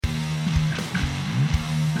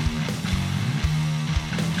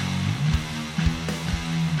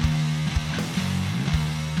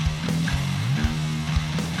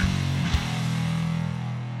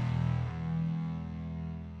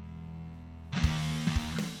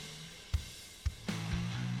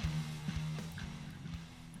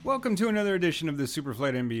Welcome to another edition of the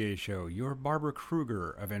SuperFlight NBA show, your Barbara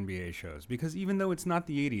Kruger of NBA shows. Because even though it's not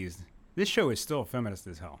the 80s, this show is still feminist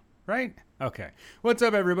as hell, right? Okay. What's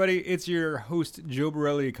up, everybody? It's your host, Joe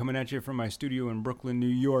Borelli, coming at you from my studio in Brooklyn, New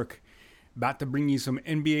York. About to bring you some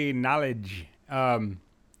NBA knowledge. And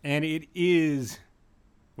it is,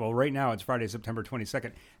 well, right now it's Friday, September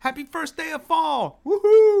 22nd. Happy first day of fall!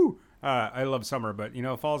 Woohoo! I love summer, but, you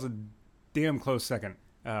know, fall's a damn close second.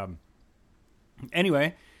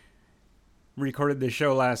 Anyway, recorded this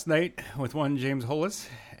show last night with one James Hollis,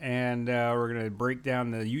 and we're going to break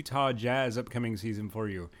down the Utah Jazz upcoming season for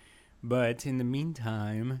you. But in the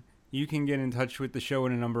meantime, you can get in touch with the show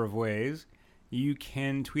in a number of ways. You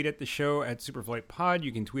can tweet at the show at SuperFlightPod.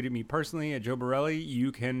 You can tweet at me personally at Joe Borelli.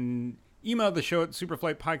 You can email the show at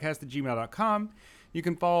superflightpodcast@gmail.com. You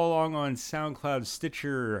can follow along on SoundCloud,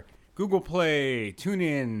 Stitcher, Google Play,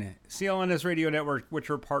 TuneIn, CLNS Radio Network, which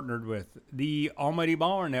we're partnered with, the Almighty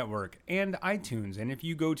Baller Network, and iTunes. And if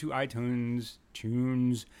you go to iTunes,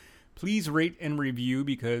 please rate and review,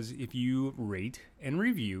 because if you rate and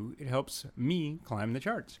review, it helps me climb the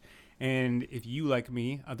charts. And if you like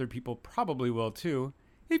me, other people probably will too.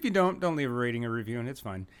 If you don't leave a rating or review, and it's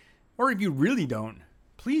fine. Or if you really don't,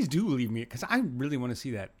 please do leave me, because I really want to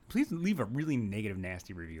see that. Please leave a really negative,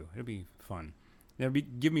 nasty review. It'll be fun.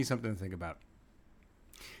 Give me something to think about.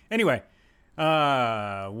 Anyway,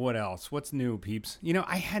 what else? What's new, peeps? You know,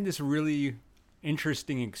 I had this really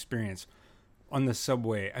interesting experience on the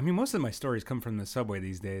subway. I mean, most of my stories come from the subway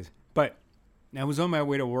these days. But I was on my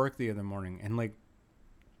way to work the other morning, and like,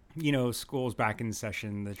 you know, school's back in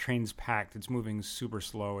session. The train's packed. It's moving super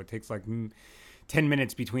slow. It takes like 10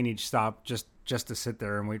 minutes between each stop just to sit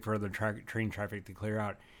there and wait for other train traffic to clear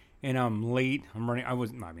out. And I'm late. I'm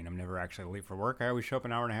never actually late for work. I always show up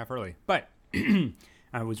an hour and a half early. But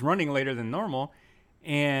I was running later than normal,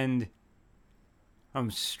 and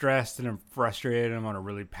I'm stressed and I'm frustrated. I'm on a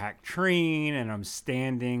really packed train, and I'm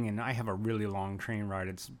standing, and I have a really long train ride.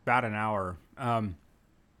 It's about an hour. And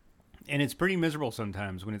it's pretty miserable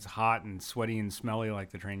sometimes when it's hot and sweaty and smelly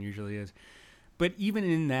like the train usually is. But even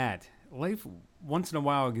in that, life once in a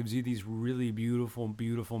while gives you these really beautiful,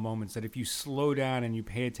 beautiful moments that if you slow down and you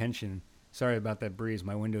pay attention. Sorry about that breeze.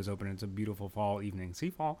 My window's open. It's a beautiful fall evening. See,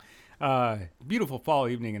 fall? Beautiful fall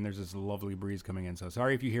evening, and there's this lovely breeze coming in. So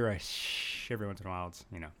sorry if you hear a shh every once in a while. It's,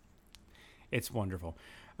 you know, it's wonderful.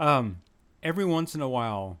 Every once in a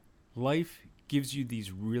while, life gives you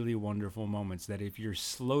these really wonderful moments that if you're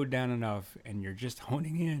slowed down enough and you're just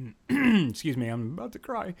honing in, excuse me, I'm about to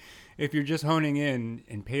cry. If you're just honing in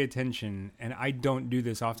and pay attention, and I don't do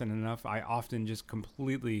this often enough, I often just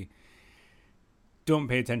completely don't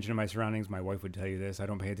pay attention to my surroundings. My wife would tell you this. I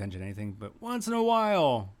don't pay attention to anything, but once in a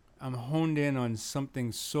while, I'm honed in on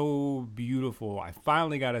something so beautiful. I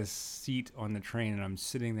finally got a seat on the train, and I'm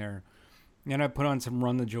sitting there, and I put on some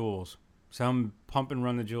Run the Jewels. So I'm pumping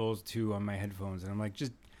Run the Jewels 2 on my headphones, and I'm like,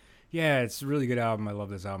 it's a really good album. I love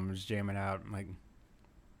this album. I'm just jamming out. I'm like,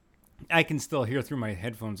 I can still hear through my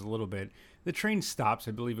headphones a little bit. The train stops.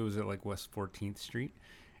 I believe it was at like West 14th Street,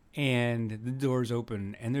 and the doors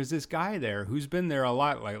open, and there's this guy there who's been there a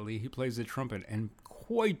lot lately. He plays the trumpet, and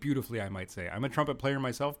quite beautifully, I might say. I'm a trumpet player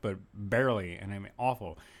myself, but barely, and I'm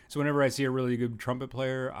awful. So whenever I see a really good trumpet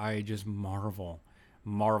player, I just marvel.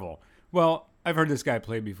 Well, I've heard this guy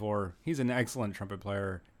play before. He's an excellent trumpet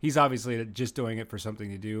player. He's obviously just doing it for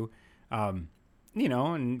something to do. You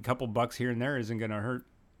know, and a couple bucks here and there isn't going to hurt.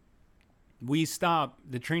 We stop.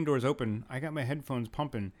 The train doors open. I got my headphones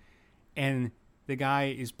pumping. And the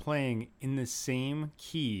guy is playing in the same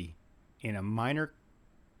key, in a minor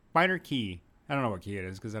key. I don't know what key it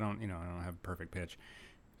is because I don't have perfect pitch.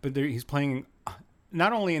 But he's playing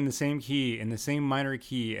not only in the same key, in the same minor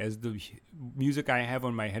key as the music I have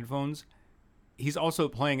on my headphones, he's also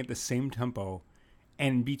playing at the same tempo,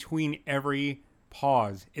 and between every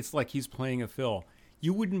pause, it's like he's playing a fill.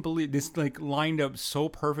 You wouldn't believe this, like, lined up so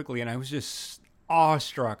perfectly, and I was just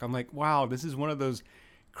awestruck. I'm like, wow, this is one of those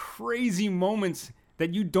crazy moments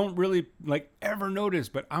that you don't really like ever notice.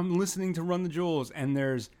 But I'm listening to Run the Jewels, and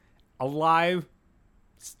there's a live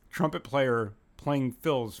trumpet player playing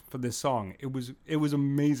fills for this song. It was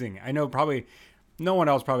amazing. I know probably no one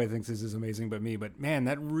else probably thinks this is amazing but me, but man,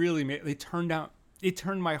 that really it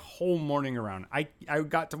turned my whole morning around. I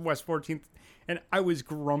got to West 14th, and I was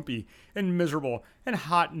grumpy and miserable and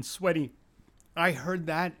hot and sweaty. I heard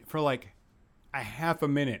that for like a half a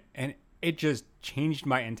minute, and it just changed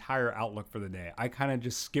my entire outlook for the day. I kind of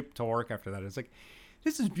just skipped to work after that. It's like,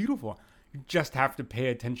 this is beautiful. You just have to pay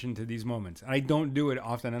attention to these moments. And I don't do it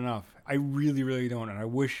often enough. I really, really don't. And I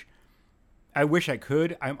wish I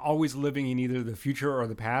could. I'm always living in either the future or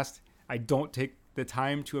the past. I don't take the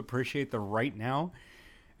time to appreciate the right now.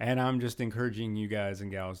 And I'm just encouraging you guys and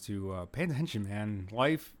gals to pay attention, man.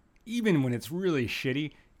 Life, even when it's really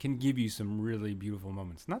shitty, can give you some really beautiful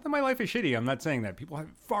moments. Not that my life is shitty. I'm not saying that. People have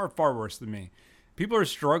it far, far worse than me. People are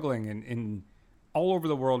struggling in all over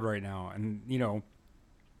the world right now. And, you know,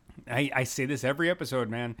 I say this every episode,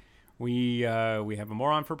 man. We have a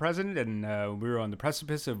moron for president, and we're on the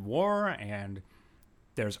precipice of war, and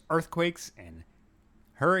there's earthquakes and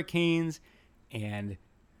hurricanes and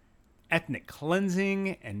ethnic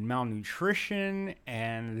cleansing and malnutrition,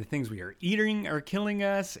 and the things we are eating are killing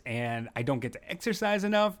us, and I don't get to exercise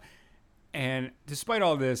enough. And despite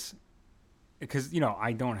all this, because, you know,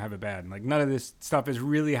 I don't have it bad, like none of this stuff is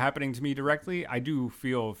really happening to me directly. I do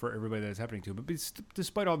feel for everybody that it's happening to, but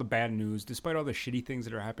despite all the bad news, despite all the shitty things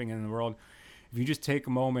that are happening in the world, if you just take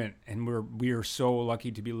a moment, and we are so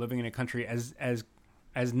lucky to be living in a country as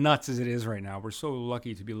nuts as it is right now. We're so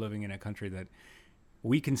lucky to be living in a country that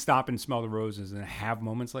we can stop and smell the roses and have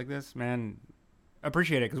moments like this, man.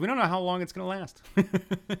 Appreciate it, because we don't know how long it's going to last.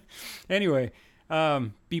 Anyway,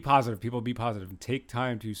 be positive, people. Be positive. Take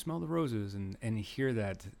time to smell the roses and hear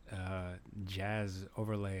that jazz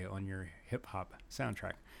overlay on your hip-hop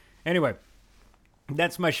soundtrack. Anyway,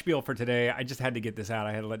 that's my spiel for today. I just had to get this out.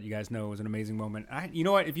 I had to let you guys know it was an amazing moment. You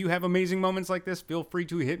know what? If you have amazing moments like this, feel free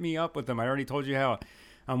to hit me up with them. I already told you how.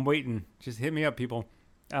 I'm waiting. Just hit me up, people.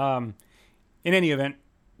 In any event,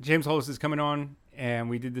 James Hollis is coming on,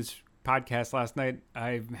 and we did this podcast last night.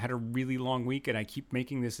 I've had a really long week, and I keep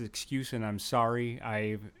making this excuse, and I'm sorry.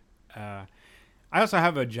 I also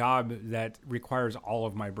have a job that requires all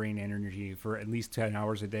of my brain energy for at least 10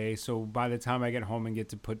 hours a day. So by the time I get home and get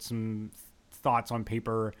to put some thoughts on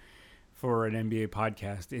paper for an NBA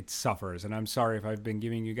podcast, it suffers. And I'm sorry if I've been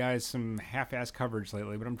giving you guys some half-ass coverage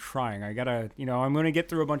lately, but I'm trying. I'm going to get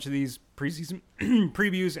through a bunch of these preseason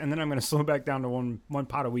previews, and then I'm going to slow back down to one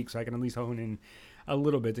pot a week so I can at least hone in a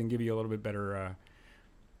little bit and give you a little bit better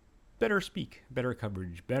speak, better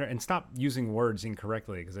coverage, and stop using words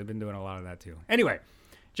incorrectly, because I've been doing a lot of that too. Anyway,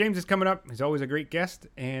 James is coming up. He's always a great guest,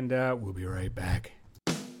 and we'll be right back.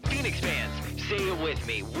 Phoenix fans, say it with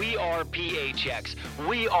me. We are PHX.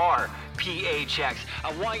 We are PHX.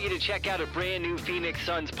 I want you to check out a brand new Phoenix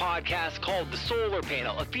Suns podcast called The Solar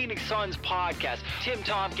Panel, a Phoenix Suns podcast. Tim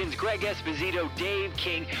Tompkins, Greg Esposito, Dave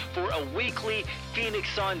King for a weekly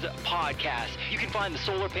Phoenix Suns podcast. You can find The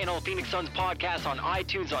Solar Panel, Phoenix Suns podcast on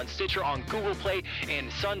iTunes, on Stitcher, on Google Play,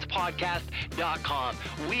 and sunspodcast.com.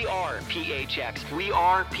 We are PHX. We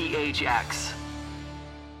are PHX.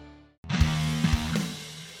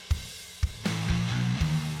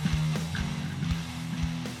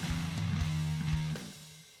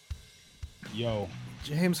 Yo,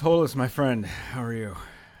 James Hollis, my friend. How are you?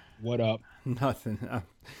 what up? Nothing.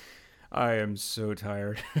 I am so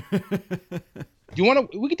tired. You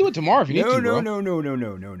want to? We can do it tomorrow if you need to, bro.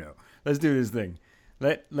 No. Let's do this thing.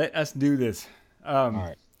 Let us do this. All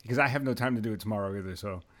right. Because I have no time to do it tomorrow either.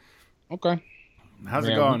 So, Okay. how's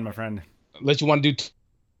it going, my friend? Unless you want to do,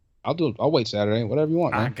 I'll do. I'll wait Saturday. Whatever you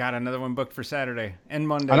want, I man. got another one booked for Saturday and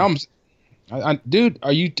Monday. I know. Dude,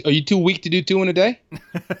 are you too weak to do two in a day?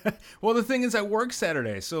 Well, the thing is, I work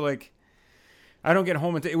Saturday, so like, I don't get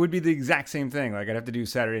home until it would be the exact same thing. Like, I'd have to do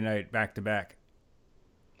Saturday night back to back.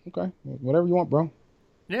 Okay. Whatever you want, bro.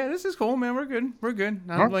 Yeah, this is cool, man. We're good.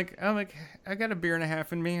 I'm like, I got a beer and a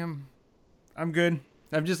half in me. I'm good.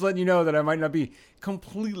 I'm just letting you know that I might not be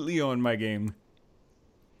completely on my game.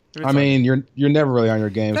 I mean, you're never really on your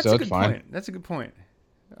game, so it's fine. Point. That's a good point.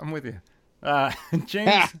 I'm with you.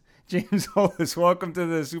 James Hollis, welcome to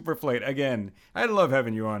the SuperFlight again. I love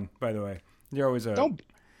having you on, by the way. You're always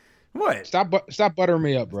What? Stop buttering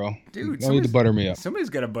me up, bro. Dude, you don't need to butter me up. Somebody's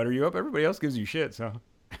got to butter you up. Everybody else gives you shit, so.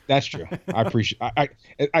 That's true. I appreciate.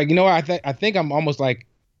 You know, I think I'm almost like.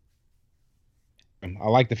 I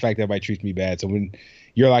like the fact that everybody treats me bad. So when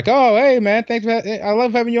you're like, "Oh, hey, man, thanks, I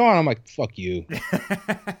love having you on," I'm like, "Fuck you."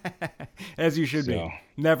 As you should be.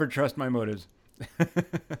 Never trust my motives.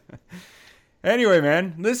 Anyway,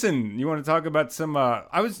 man, listen. You want to talk about some? I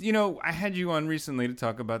had you on recently to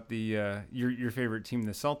talk about the your favorite team,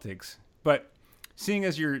 the Celtics. But seeing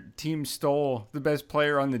as your team stole the best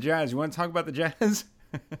player on the Jazz, you want to talk about the Jazz?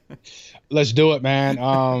 Let's do it, man.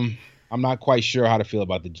 I'm not quite sure how to feel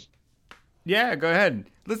about the. Yeah, go ahead.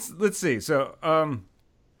 Let's see. So,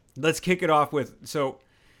 let's kick it off with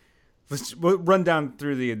we'll run down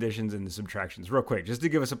through the additions and the subtractions real quick, just to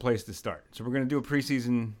give us a place to start. So we're gonna do a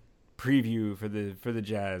preseason preview for the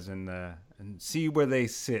Jazz and see where they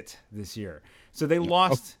sit this year. So they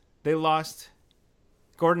lost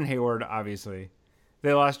Gordon Hayward, obviously.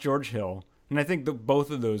 They lost George Hill, and I think both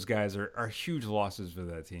of those guys are huge losses for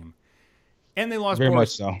that team. And they lost Very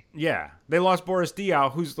Boris. much so. Yeah, they lost Boris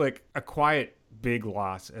Diaw, who's like a quiet big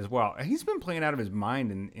loss as well. And he's been playing out of his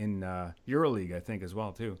mind in EuroLeague, I think, as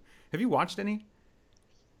well too. Have you watched any?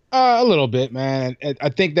 A little bit, man. I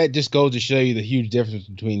think that just goes to show you the huge difference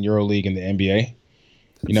between EuroLeague and the NBA.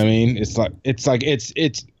 You know what I mean? It's.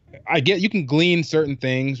 I get you can glean certain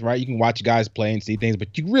things, right? You can watch guys play and see things,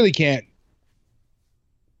 but you really can't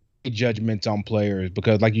make judgments on players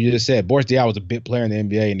because, like you just said, Boris Diaw was a big player in the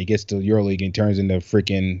NBA, and he gets to EuroLeague and turns into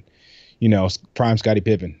freaking, prime Scottie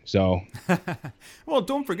Pippen. So, well,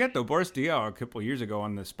 don't forget though, Boris Diaw a couple of years ago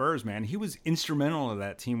on the Spurs, man, he was instrumental in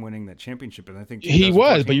that team winning that championship, and I think he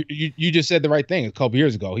was. But you just said the right thing a couple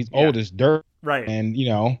years ago. He's old as dirt, right? And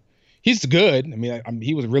he's good. I mean,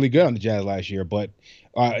 he was really good on the Jazz last year, but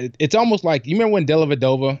it's almost like you remember when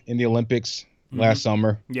Dellavedova in the Olympics last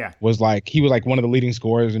summer, was like he was like one of the leading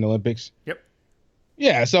scorers in the Olympics. Yep.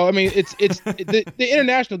 Yeah, so I mean, it's the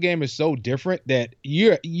international game is so different that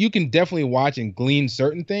you can definitely watch and glean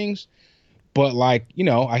certain things, but like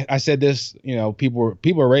I said this, people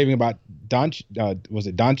are raving about was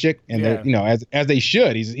it Doncic, and as they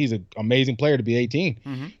should. He's an amazing player to be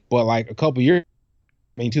 18, but like a couple years,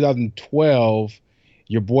 2012,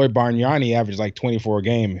 your boy Bargnani averaged like 24 a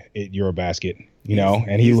game at Eurobasket,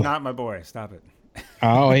 and he's not my boy. Stop it.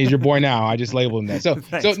 Oh, he's your boy now. I just labeled him that.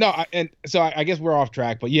 So I guess we're off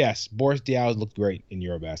track, but yes, Boris Diaw looked great in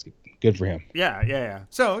Eurobasket. Good for him. Yeah.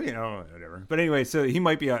 So, whatever. But anyway, so he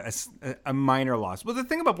might be a minor loss. But the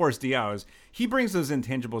thing about Boris Diaw is he brings those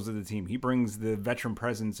intangibles to the team. He brings the veteran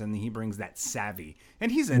presence, and he brings that savvy.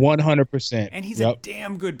 And he's 100%. And he's a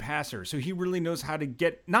damn good passer. So he really knows how to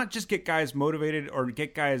not just get guys motivated or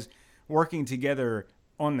get guys working together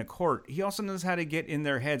on the court. He also knows how to get in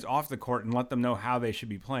their heads off the court and let them know how they should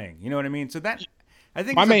be playing. You know what I mean? So that I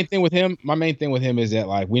think my main thing with him is that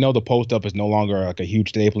like we know the post up is no longer like a huge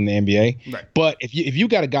staple in the NBA. Right. But if you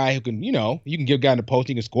got a guy who can, you can give a guy in the post,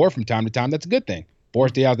 he can score from time to time, that's a good thing.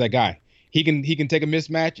 Boris Diaw's that guy. He can take a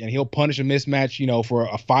mismatch and he'll punish a mismatch, for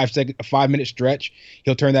a 5-minute stretch.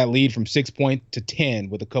 He'll turn that lead from 6 points to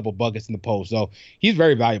 10 with a couple buckets in the post. So he's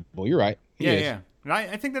very valuable. You're right. Yeah. And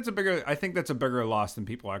I think that's a bigger loss than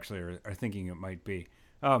people actually are thinking it might be.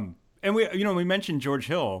 And we mentioned George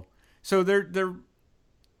Hill. So they're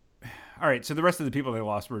all right. So the rest of the people they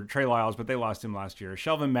lost were Trey Lyles, but they lost him last year.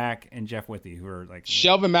 Shelvin Mack and Jeff Withey, who are like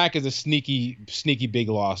Shelvin Mack is a sneaky big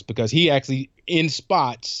loss because he actually in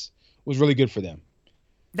spots was really good for them.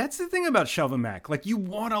 That's the thing about Shelvin Mack. Like you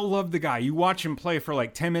want to love the guy. You watch him play for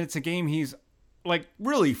like 10 minutes a game. He's like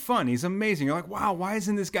really fun. He's amazing. You're like, wow, why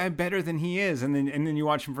isn't this guy better than he is? And then you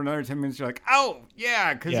watch him for another 10 minutes. You're like, oh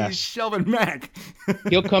yeah, because he's Shelvin Mack.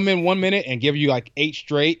 He'll come in 1 minute and give you like 8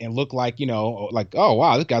 straight and look like like oh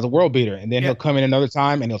wow, this guy's a world beater. And then he'll come in another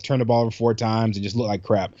time and he'll turn the ball over 4 times and just look like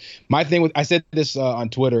crap. My thing I said this on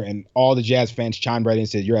Twitter and all the Jazz fans chimed right in and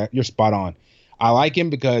said you're spot on. I like him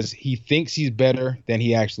because he thinks he's better than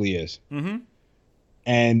he actually is. Mm-hmm.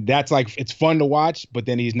 And that's like it's fun to watch, but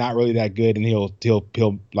then he's not really that good, and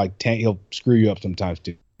he'll screw you up sometimes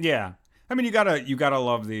too. Yeah, I mean you gotta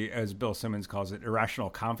love the, as Bill Simmons calls it, irrational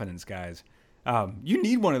confidence guys. You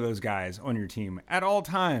need one of those guys on your team at all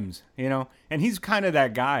times, and he's kind of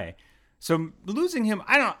that guy. So losing him,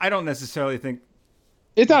 I don't necessarily think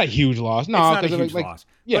it's not a huge loss. No, it's not a huge loss.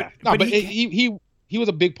 Yeah, but he was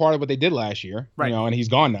a big part of what they did last year, right? And he's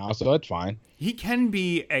gone now, so that's fine. He can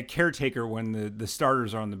be a caretaker when the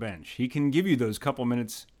starters are on the bench. He can give you those couple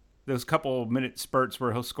minute spurts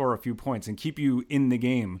where he'll score a few points and keep you in the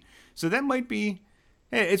game. So that might be,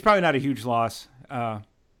 it's probably not a huge loss,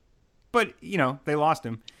 but they lost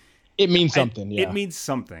him. It means something. It means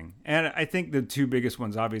something, and I think the two biggest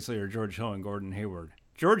ones obviously are George Hill and Gordon Hayward.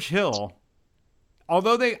 George Hill,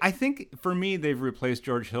 although I think for me they've replaced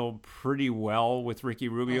George Hill pretty well with Ricky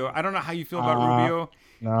Rubio. I don't know how you feel about Rubio.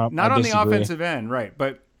 No, not on the offensive end, right?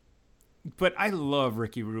 But I love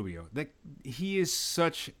Ricky Rubio. He is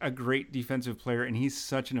such a great defensive player, and he's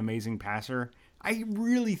such an amazing passer. I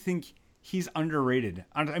really think he's underrated.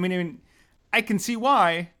 I mean, I can see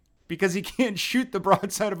why, because he can't shoot the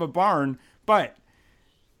broadside of a barn, but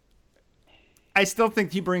I still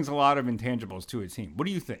think he brings a lot of intangibles to his team. What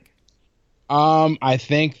do you think? I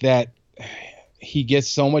think that he gets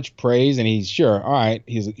so much praise, and he's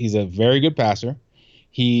a very good passer.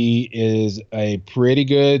 He is a pretty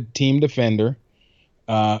good team defender.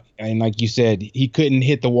 And like you said, he couldn't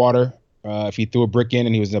hit the water if he threw a brick in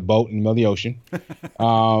and he was in a boat in the middle of the ocean.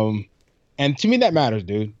 And to me, that matters,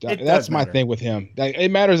 dude. That's my thing with him.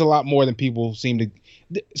 It matters a lot more than people seem to.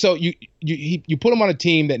 So you put him on a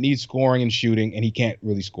team that needs scoring and shooting, and he can't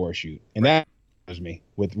really score or shoot. And that bothers me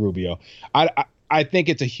with Rubio. I think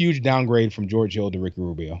it's a huge downgrade from George Hill to Ricky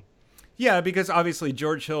Rubio. Yeah, because obviously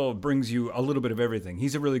George Hill brings you a little bit of everything.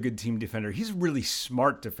 He's a really good team defender. He's a really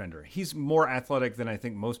smart defender. He's more athletic than I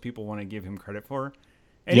think most people want to give him credit for.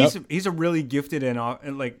 And he's a really gifted and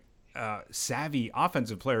savvy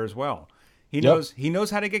offensive player as well. He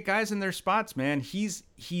knows how to get guys in their spots, man. He's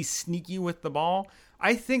sneaky with the ball.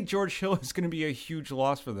 I think George Hill is going to be a huge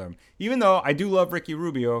loss for them. Even though I do love Ricky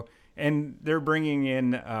Rubio, and they're bringing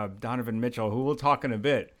in Donovan Mitchell, who we'll talk in a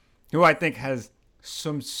bit, who I think has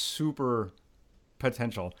some super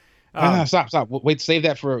potential. Stop. Wait, save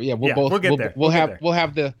that for we'll get there. We'll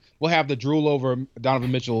have the drool over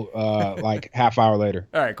Donovan Mitchell like half hour later.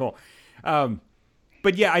 All right, cool.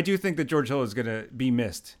 But yeah, I do think that George Hill is going to be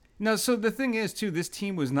missed. No, so the thing is too, this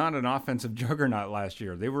team was not an offensive juggernaut last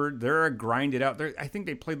year. They're grinded out. I think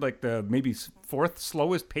they played like the maybe fourth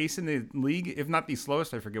slowest pace in the league, if not the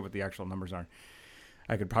slowest. I forget what the actual numbers are.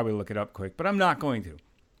 I could probably look it up quick, but I'm not going to.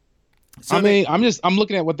 So I'm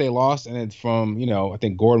looking at what they lost, and it's from, I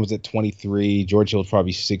think Gordon was at 23, George Hill was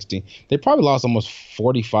probably 60. They probably lost almost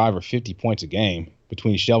 45 or 50 points a game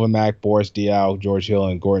between Shelvin Mack, Boris Diaw, George Hill,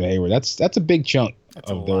 and Gordon Hayward. That's a big chunk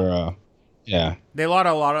of their. Yeah, they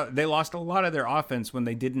lost a lot of their offense when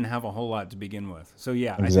they didn't have a whole lot to begin with. So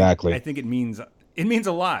yeah, exactly. I think it means a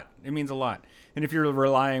lot. It means a lot. And if you're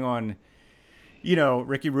relying on,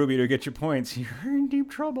 Ricky Rubio to get your points, you're in deep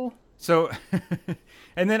trouble. So,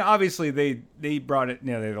 and then obviously they brought it.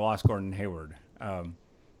 They lost Gordon Hayward,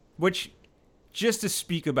 which, just to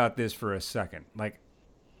speak about this for a second, like,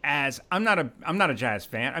 as I'm not a Jazz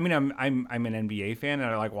fan. I mean, I'm an NBA fan, and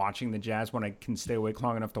I like watching the Jazz when I can stay awake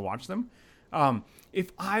long enough to watch them.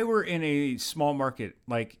 If I were in a small market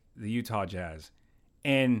like the Utah Jazz,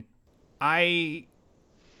 and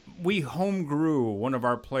we home grew one of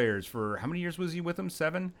our players for how many years was he with them?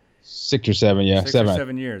 7? 6 or 7, yeah. 6 or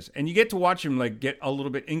 7 years. And you get to watch him like get a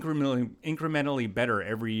little bit incrementally better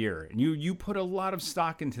every year. And you put a lot of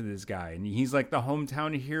stock into this guy, and he's like the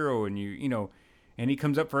hometown hero, and and he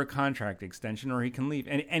comes up for a contract extension, or he can leave.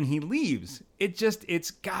 And he leaves.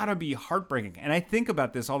 It's gotta be heartbreaking. And I think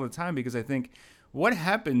about this all the time, because I think, what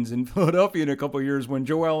happens in Philadelphia in a couple of years when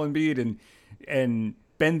Joel Embiid and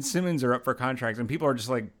Ben Simmons are up for contracts, and people are just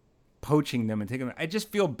like poaching them and taking them. I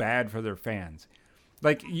just feel bad for their fans.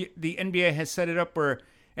 Like, the NBA has set it up where,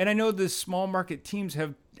 and I know the small market teams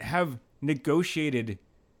have negotiated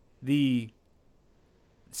the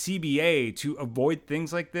CBA to avoid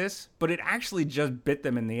things like this, but it actually just bit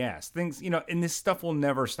them in the ass. Things, and this stuff will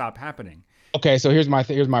never stop happening. Okay, so here's my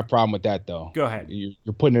problem with that, though. Go ahead.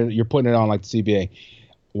 You're putting it on like the CBA.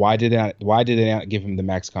 Why did they not give him the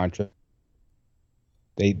max contract?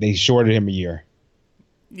 They shorted him a year.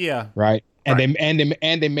 Yeah. Right. And right.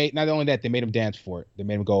 they made, not only that, they made him dance for it. They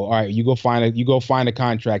made him go, all right, you go find a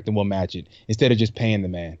contract and we'll match it, instead of just paying the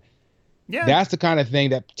man. Yeah. That's the kind of thing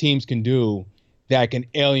that teams can do that can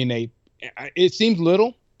alienate. It seems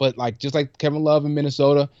little, but like, just like Kevin Love in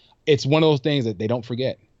Minnesota, it's one of those things that they don't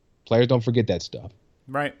forget. Players don't forget that stuff.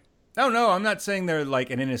 Right. Oh no, I'm not saying they're like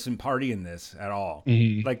an innocent party in this at all.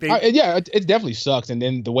 Mm-hmm. Like it definitely sucks. And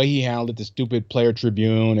then the way he handled it, the stupid Player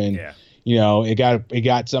Tribune, and it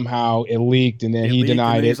got somehow it leaked, and then he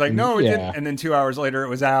denied it. He's like, no, it didn't. And then 2 hours later, it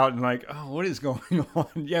was out, and like, oh, what is going on?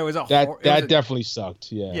 Yeah, it was that definitely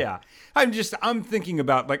sucked. Yeah. Yeah. I'm thinking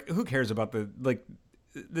about, like, who cares about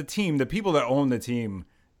the team, the people that own the team.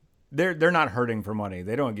 They're not hurting for money.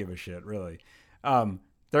 They don't give a shit, really.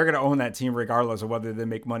 They're going to own that team regardless of whether they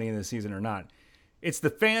make money in the season or not. It's the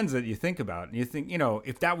fans that you think about. And you think,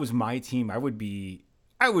 if that was my team, I would be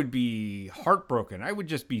heartbroken. I would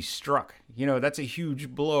just be struck. That's a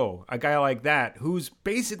huge blow. A guy like that, who's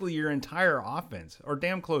basically your entire offense, or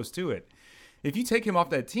damn close to it. If you take him off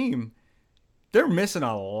that team, they're missing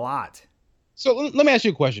a lot. So let me ask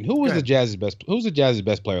you a question. Who's the Jazz's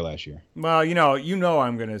best player last year? Well,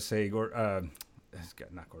 I'm going to say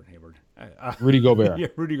not Gordon Hayward. Rudy Gobert. Yeah,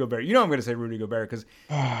 Rudy Gobert. I'm going to say Rudy Gobert because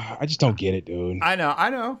I just don't get it, dude. I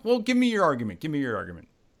know. Well, give me your argument.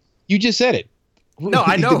 You just said it. No,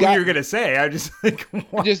 I know who you're going to say. I just like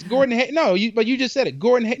what? Just Gordon. But you just said it.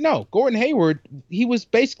 Gordon Hayward. He was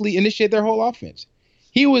basically initiated their whole offense.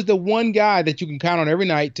 He was the one guy that you can count on every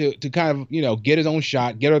night to kind of get his own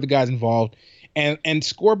shot, get other guys involved, and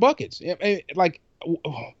score buckets.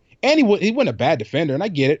 And he wasn't a bad defender, and I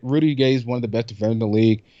get it. Rudy Gay is one of the best defenders in the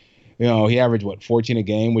league. He averaged 14 a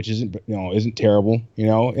game, which isn't terrible.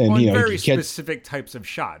 And very specific types of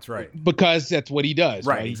shots, right? Because that's what he does.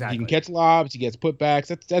 Right, exactly. He can catch lobs, he gets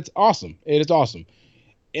putbacks. That's awesome. It is awesome,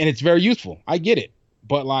 and it's very useful. I get it,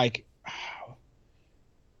 but like,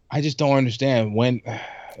 I just don't understand when.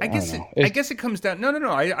 I guess it comes down.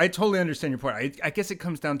 No. I totally understand your point. I guess it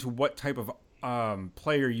comes down to what type of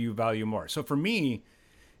player you value more. So for me,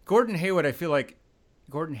 Gordon Hayward, I feel like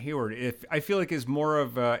is more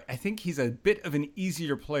of I think he's a bit of an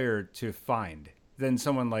easier player to find than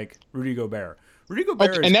someone like Rudy Gobert. Rudy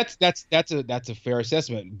Gobert, and that's a fair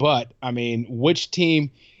assessment. But I mean, which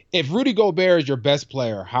team? If Rudy Gobert is your best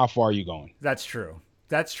player, how far are you going? That's true.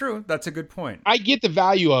 That's a good point. I get the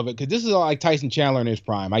value of it because this is like Tyson Chandler in his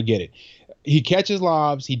prime. I get it. He catches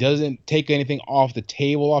lobs. He doesn't take anything off the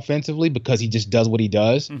table offensively because he just does what he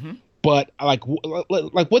does. Mm-hmm. But like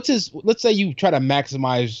what's his? Let's say you try to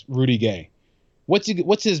maximize Rudy Gay. What's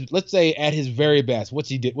his? Let's say at his very best, what's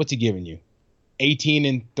he giving you? 18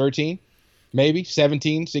 and 13, maybe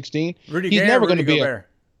 17, 16. Rudy Gay. He's never going to be Gobert?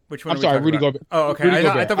 Which one? I'm sorry, Rudy Gobert. Oh, okay.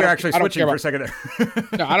 I thought we were actually switching for a second there.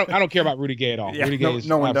 No, I don't care about Rudy Gay at all. Yeah, Rudy Gay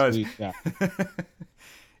no one does. Yeah.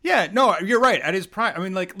 Yeah, no, you're right. At his prime, I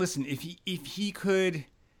mean, like, listen, if he could,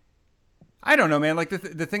 I don't know, man. Like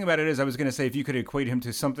the thing about it is, I was going to say if you could equate him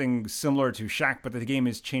to something similar to Shaq, but the game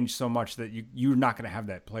has changed so much that you're not going to have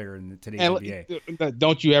that player in today's NBA.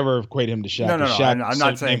 Don't you ever equate him to Shaq? No. I'm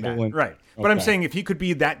not saying that. Right, but okay. I'm saying if he could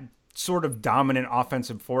be that sort of dominant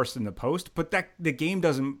offensive force in the post, but that the game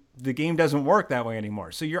doesn't work that way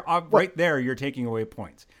anymore. So you're right there, you're taking away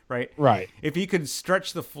points, right? Right. If he could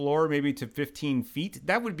stretch the floor maybe to 15 feet,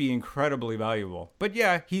 that would be incredibly valuable. But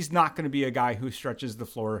yeah, he's not going to be a guy who stretches the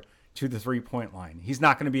floor to the 3-point line. He's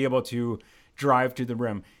not going to be able to drive to the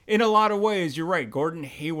rim. In a lot of ways, you're right. Gordon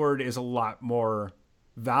Hayward is a lot more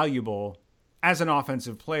valuable as an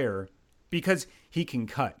offensive player because he can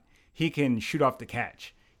cut. He can shoot off the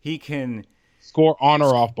catch. He can score on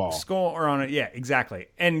or off ball. Score or on it. Yeah, exactly.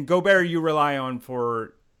 And Gobert you rely on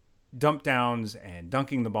for dump downs and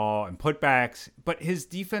dunking the ball and putbacks, but his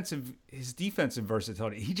defensive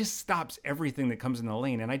versatility, he just stops everything that comes in the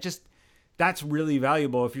lane. And that's really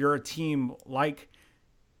valuable if you're a team like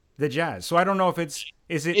the Jazz. So I don't know if is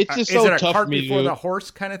it a cart before the horse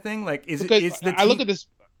kind of thing? Like I look at the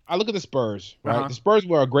Spurs, right? Uh-huh. The Spurs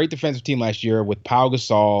were a great defensive team last year with Pau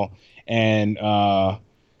Gasol and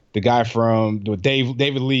the guy from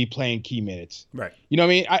David Lee playing key minutes. Right. You know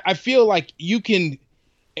what I mean? I feel like you can,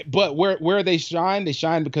 but where they shine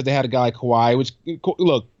because they had a guy like Kawhi, which,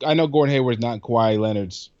 look, I know Gordon Hayward is not in Kawhi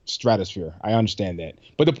Leonard's stratosphere. I understand that.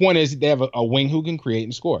 But the point is they have a wing who can create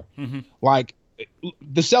and score. Mm-hmm. Like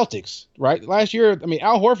the Celtics, right? Last year, I mean,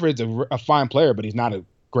 Al Horford's a fine player, but he's not a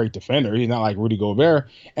great defender. He's not like Rudy Gobert.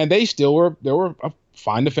 And they were a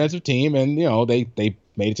fine defensive team, and, you know, they made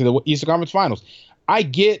it to the Eastern Conference Finals. I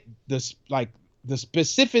get this, like the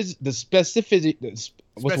specificity. What's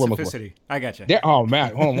the word I'm looking for? I got you. Oh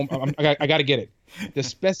man, hold on. I got to get it. The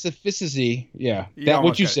specificity. Yeah, that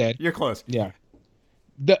what you said. You're close. Yeah.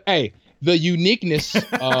 The uniqueness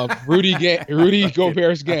of Rudy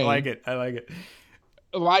Gobert's game. I like it.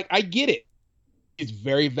 Like I get it. It's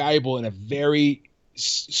very valuable in a very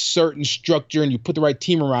certain structure, and you put the right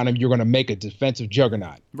team around him, you're going to make a defensive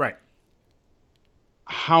juggernaut. Right.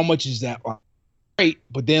 How much is that? Great,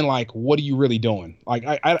 but then like, what are you really doing? Like, you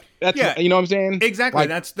know what I'm saying? Exactly.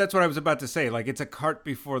 Like, that's what I was about to say. Like, it's a cart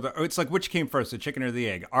before it's like, which came first, the chicken or the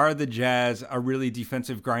egg? Are the Jazz a really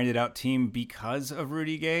defensive, grinded out team because of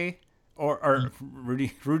Rudy Gay or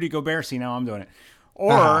Rudy Gobert? See, now I'm doing it.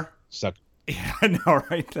 Or suck. Yeah, I know,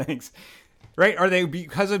 right? Thanks. Right? Are they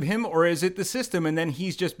because of him, or is it the system, and then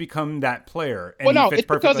he's just become that player and he fits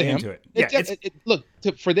perfectly into it? Look,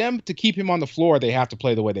 for them to keep him on the floor, they have to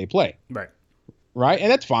play the way they play. Right,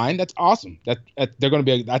 and that's fine. That's awesome. That they're going to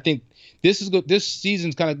be. I think this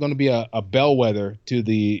season's kind of going to be a bellwether to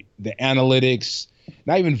the analytics,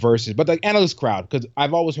 not even versus, but the analyst crowd. Because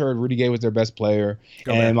I've always heard Rudy Gay was their best player,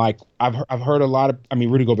 Gobert. And like I've heard a lot of. I mean,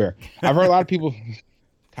 Rudy Gobert. I've heard a lot of people.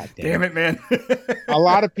 God damn it, man. A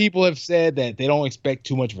lot of people have said that they don't expect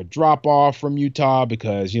too much of a drop off from Utah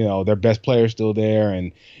because, you know, their best player is still there,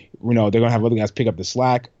 and, you know, they're going to have other guys pick up the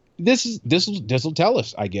slack. This will tell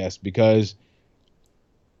us, I guess, because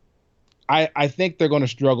I think they're going to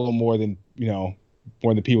struggle more than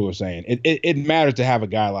people are saying. It matters to have a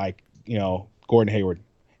guy like, you know, Gordon Hayward,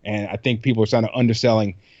 and I think people are kind of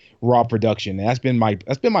underselling raw production, and that's been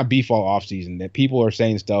my beef all offseason, that people are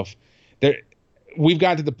saying stuff that we've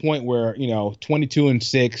got to the point where, you know,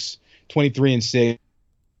 22-6, 23-6,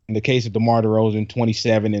 in the case of DeMar DeRozan,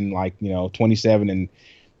 27 and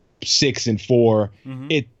 27-6 and 4.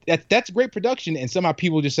 Mm-hmm. That's great production, and somehow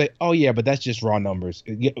people just say, "Oh yeah, but that's just raw numbers."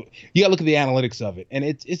 You got to look at the analytics of it, and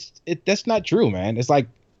it's that's not true, man. It's like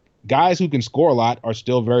guys who can score a lot are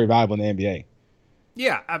still very valuable in the NBA.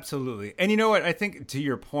 Yeah, absolutely. And you know what? I think to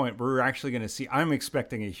your point, we're actually going to see. I'm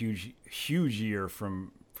expecting a huge year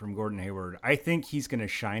from from Gordon Hayward. I think he's going to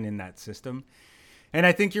shine in that system. And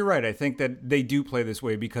I think you're right. I think that they do play this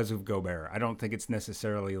way because of Gobert. I don't think it's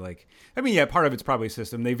necessarily like, I mean, yeah, part of it's probably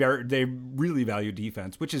system. They really value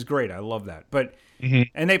defense, which is great. I love that. But,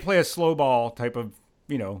 and they play a slow ball type of,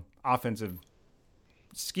 offensive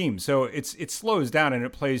scheme. So it slows down and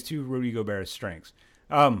it plays to Rudy Gobert's strengths.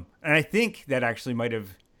 And I think that actually might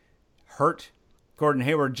have hurt Gordon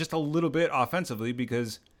Hayward just a little bit offensively,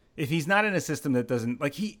 because if he's not in a system that doesn't,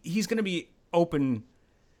 like, he's going to be open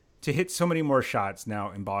to hit so many more shots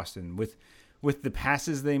now in Boston with the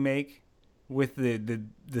passes they make, with the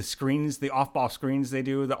screens, the off-ball screens they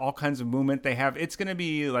do, all kinds of movement they have. It's going to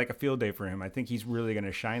be like a field day for him. I think he's really going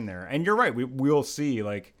to shine there. And you're right. We'll see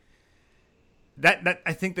like that.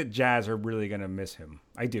 I think that Jazz are really going to miss him.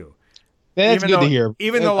 I do. That's good to hear.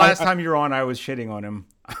 Even though last time you were on, I was shitting on him.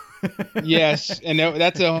 Yes. And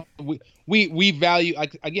that's we value,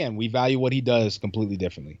 again, we value what he does completely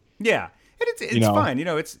differently. Yeah. And it's fine.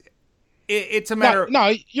 It's a matter.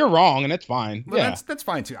 No, you're wrong, and that's fine. Well, yeah, that's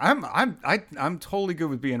fine too. I'm totally good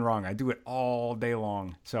with being wrong. I do it all day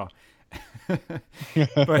long. So,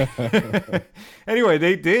 but anyway,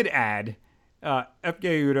 they did add Epke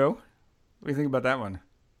Udo. What do you think about that one?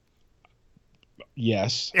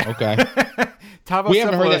 Yes. Okay. We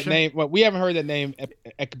haven't heard that name. Well, we haven't heard that name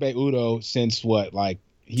Epke Udo since what? Like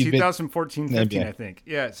he's 2014-15, I think.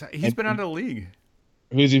 Yeah, so he's been out of the league.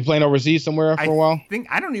 Was he playing overseas somewhere for a while?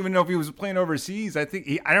 I don't even know if he was playing overseas. I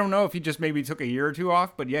don't know if he just maybe took a year or two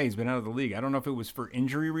off, but yeah, he's been out of the league. I don't know if it was for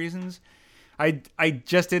injury reasons. I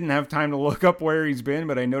just didn't have time to look up where he's been,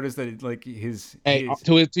 but I noticed that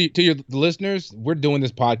to your listeners, we're doing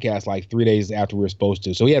this podcast like 3 days after we were supposed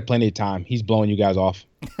to, so he had plenty of time. He's blowing you guys off.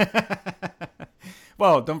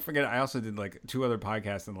 Well, don't forget, I also did like 2 other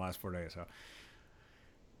podcasts in the last 4 days, so.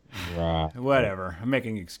 Right. Whatever. I'm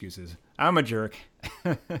making excuses. I'm a jerk.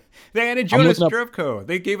 They added Jonas Jerebko.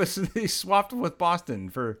 They swapped with Boston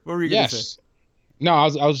for, what were you going to say? No, I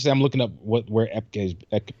was saying I'm looking up where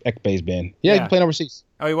Ekpe's been. Yeah, he's playing overseas.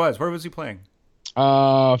 Oh, he was. Where was he playing?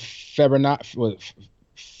 Fenerbahce,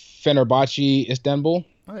 Istanbul.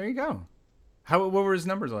 Oh, there you go. What were his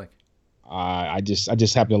numbers like? I just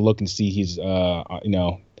happened to look and see he's a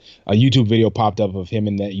YouTube video popped up of him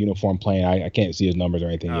in that uniform playing. I can't see his numbers or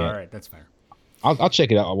anything yet. All right, that's fair. I'll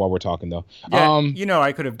check it out while we're talking though. Yeah,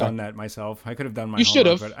 I could have done that myself. I could have done my homework. You should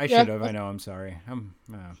have. But I should have. I know. I'm sorry. I'm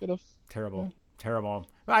terrible. Yeah. Terrible.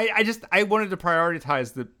 I wanted to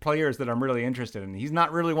prioritize the players that I'm really interested in. He's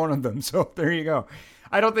not really one of them. So there you go.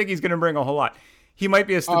 I don't think he's going to bring a whole lot. He might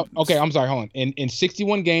be a. Okay, I'm sorry. Hold on. In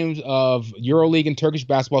 61 games of EuroLeague and Turkish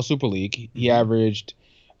Basketball Super League, he averaged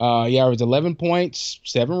 11 points,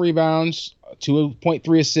 7 rebounds,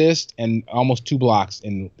 2.3 assists, and almost 2 blocks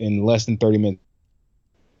in less than 30 minutes.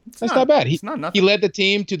 That's not bad. He led the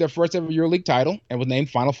team to their first ever EuroLeague title and was named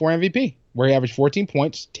Final Four MVP, where he averaged 14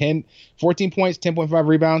 points, 10.5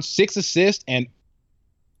 rebounds, 6 assists, and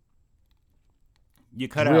you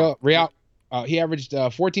cut out. He averaged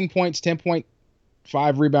 14 points,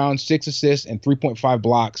 10.5 rebounds, 6 assists, and 3.5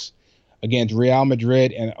 blocks against Real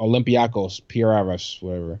Madrid and Olympiacos, Piraeus,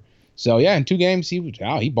 whatever. So yeah, in 2 games he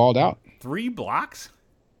balled out. 3 blocks?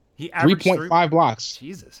 He averaged 3.5 blocks.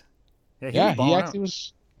 Jesus. Yeah, he actually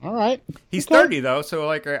was all right. He's 30 though, so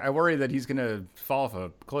like I worry that he's gonna fall off a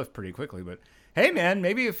cliff pretty quickly. But hey, man,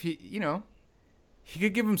 maybe if he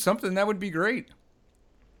could give him something, that would be great.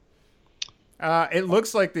 It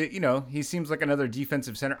looks like he seems like another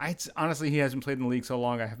defensive center. Honestly, he hasn't played in the league so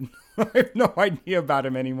long. I have no idea about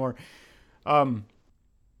him anymore.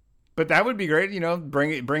 But that would be great.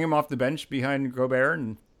 Bring him off the bench behind Gobert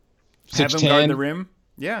and have him guard the rim.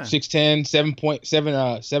 Yeah, 6'10",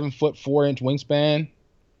 7 foot 4 inch wingspan.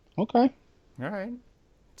 Okay, all right.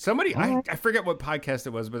 Somebody I forget what podcast it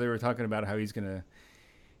was, but they were talking about how he's gonna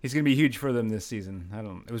be huge for them this season.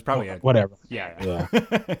 It was probably whatever. Yeah.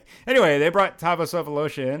 Anyway, they brought Tavis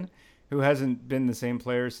Afilosha in, who hasn't been the same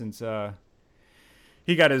player since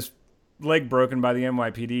he got his leg broken by the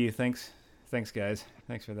NYPD. Thanks guys.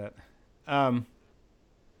 Thanks for that.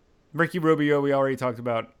 Ricky Rubio, we already talked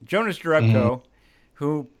about. Jonas Jerebko,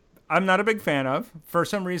 who I'm not a big fan of. For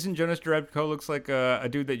some reason, Jonas Jerebko looks like a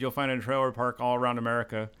dude that you'll find in a trailer park all around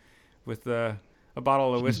America with a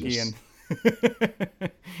bottle of whiskey and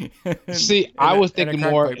See, I was thinking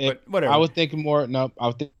more. Whatever. I was thinking more. No, I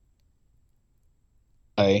was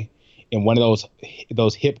thinking in one of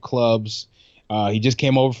those hip clubs. He just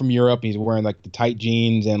came over from Europe. He's wearing like the tight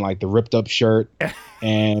jeans and like the ripped up shirt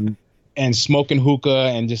and smoking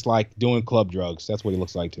hookah and just like doing club drugs. That's what he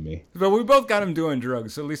looks like to me. But we both got him doing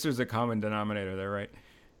drugs. So at least there's a common denominator there, right?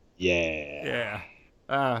 Yeah. Yeah.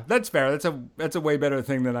 That's fair. That's a way better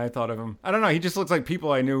thing than I thought of him. I don't know. He just looks like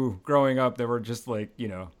people I knew growing up that were just like,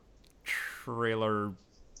 trailer.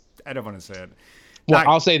 I don't want to say it. Well,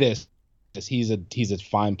 I'll say this: he's a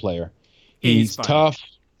fine player. He's fine. Tough.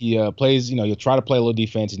 He plays. He'll try to play a little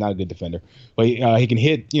defense. He's not a good defender, but he can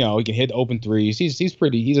hit. He can hit open threes. He's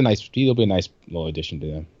pretty. He'll be a nice little addition to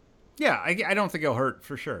them. Yeah, I don't think he'll hurt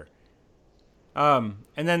for sure. And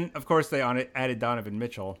then of course they added Donovan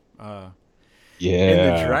Mitchell.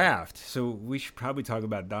 In the draft. So we should probably talk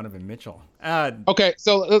about Donovan Mitchell. Okay,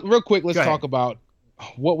 so real quick, let's talk about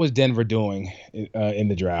what was Denver doing in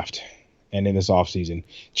the draft and in this offseason.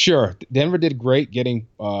 Sure, Denver did great getting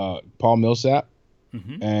Paul Millsap,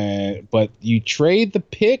 but you trade the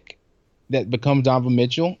pick that becomes Donovan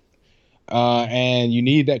Mitchell, and you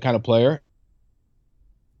need that kind of player.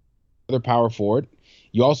 Another power forward.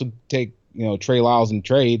 You also take Trey Lyles and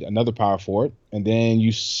trade another power forward, and then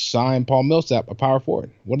you sign Paul Millsap, a power forward.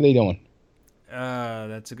 What are they doing?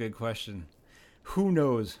 That's a good question. Who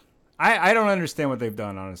knows? I don't understand what they've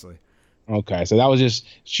done, honestly. Okay, so that was just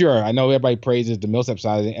sure. I know everybody praises the Millsap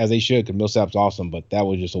side as they should because Millsap's awesome, but that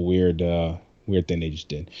was just a weird thing they just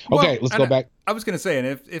did. Okay, let's go back. I was going to say, and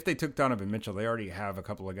if they took Donovan Mitchell, they already have a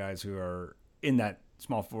couple of guys who are in that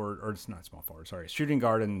small forward, or it's not small forward, sorry, shooting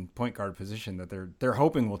guard and point guard position that they're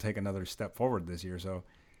hoping will take another step forward this year. So,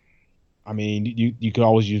 I mean, you could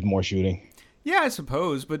always use more shooting. Yeah, I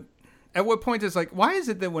suppose, but at what point is why is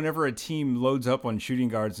it that whenever a team loads up on shooting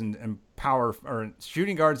guards and power or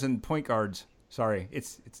shooting guards and point guards, sorry,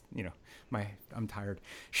 it's I'm tired,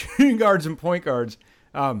 shooting guards and point guards,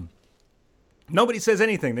 nobody says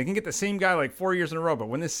anything. They can get the same guy like 4 years in a row, but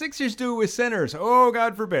when the Sixers do it with centers, oh,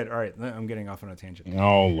 God forbid. All right, I'm getting off on a tangent.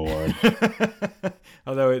 Oh, Lord.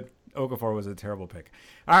 Although Okafor was a terrible pick.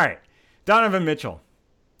 All right, Donovan Mitchell.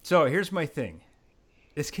 So here's my thing.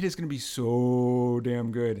 This kid is going to be so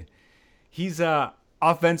damn good. He's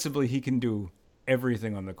offensively, he can do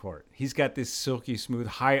everything on the court. He's got this silky smooth,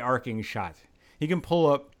 high arcing shot. He can pull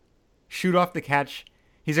up, shoot off the catch.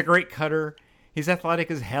 He's a great cutter. He's athletic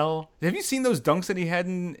as hell. Have you seen those dunks that he had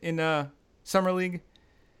in summer league?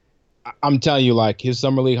 I'm telling you, his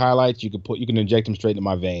summer league highlights, you can inject them straight into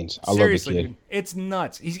my veins. I Seriously, love the kid. Dude, it's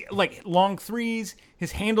nuts. He's long threes.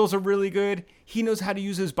 His handles are really good. He knows how to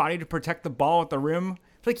use his body to protect the ball at the rim.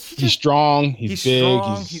 He's strong. He's big.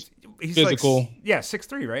 Strong. He's physical.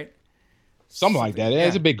 6'3", right? Something like that. Yeah.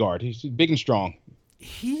 He's a big guard. He's big and strong.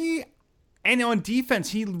 And on defense,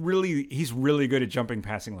 he's really good at jumping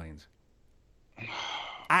passing lanes.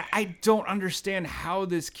 I don't understand how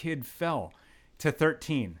this kid fell to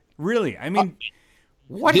 13. Really, I mean,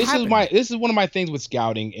 what happened? This is one of my things with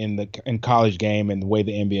scouting in college game and the way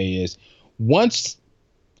the NBA is. Once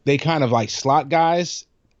they kind of slot guys,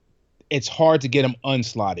 it's hard to get them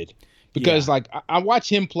unslotted because I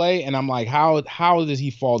watch him play and I'm like, how does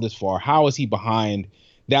he fall this far? How is he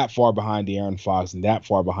that far behind De'Aaron Fox and that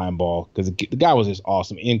far behind Ball? Because the guy was just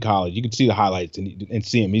awesome in college. You could see the highlights and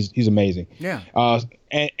see him. He's amazing. Yeah.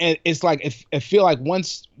 And it's I feel like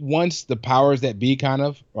once the powers that be kind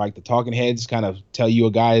of the talking heads kind of tell you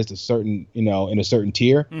a guy is a certain in a certain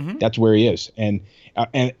tier, that's where he is. And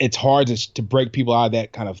it's hard to break people out of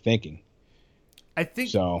that kind of thinking. I think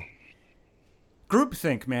so.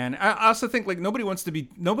 Groupthink, man. I also think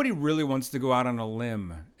nobody really wants to go out on a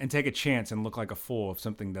limb and take a chance and look like a fool if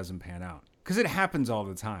something doesn't pan out. Because it happens all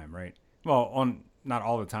the time, right? Well, not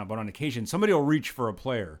all the time, but on occasion, somebody will reach for a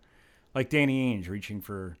player. Like Danny Ainge reaching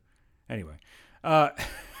for... Anyway.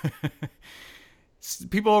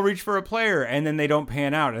 People will reach for a player and then they don't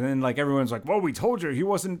pan out. And then everyone's like, well, we told you he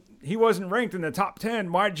wasn't ranked in the top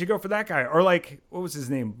 10. Why did you go for that guy? Or what was his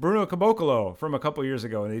name? Bruno Caboclo from a couple years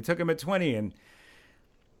ago. And they took him at 20 and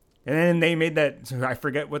then they made that, so I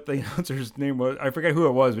forget what the announcer's name was. I forget who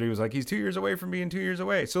it was, but he was like, he's 2 years away from being 2 years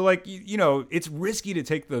away. So it's risky to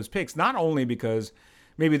take those picks, not only because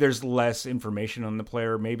maybe there's less information on the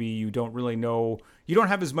player. Maybe you don't really know, you don't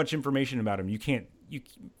have as much information about him.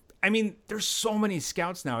 There's so many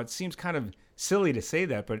scouts now. It seems kind of silly to say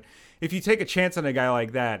that, but if you take a chance on a guy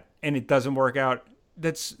like that and it doesn't work out,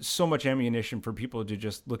 that's so much ammunition for people to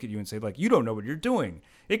just look at you and say, you don't know what you're doing.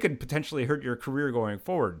 It could potentially hurt your career going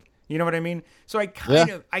forward. You know what I mean? So I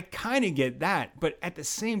kind of get that, but at the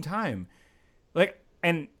same time,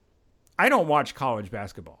 and I don't watch college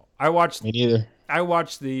basketball. Me neither. I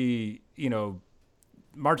watch the,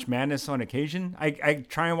 March Madness on occasion. I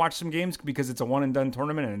try and watch some games because it's a one and done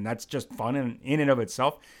tournament and that's just fun in and of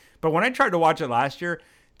itself. But when I tried to watch it last year,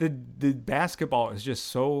 the basketball is just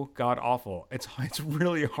so god awful. It's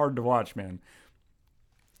really hard to watch, man.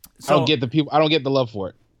 So, I don't get the love for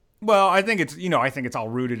it. Well, I think it's all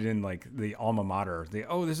rooted in like the alma mater.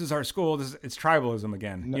 This is our school. It's tribalism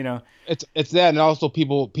again. It's that, and also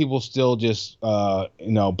people still just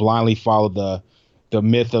blindly follow the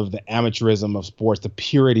myth of the amateurism of sports, the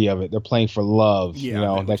purity of it. They're playing for love,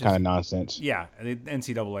 that kind of nonsense. Yeah, the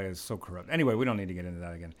NCAA is so corrupt. Anyway, we don't need to get into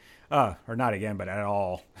that again, or not again, but at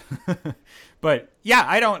all. But yeah,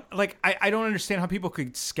 I don't understand how people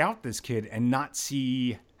could scout this kid and not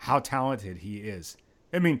see how talented he is.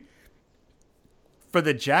 I mean, for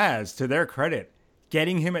the Jazz, to their credit,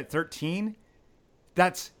 getting him at 13,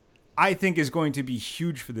 I think is going to be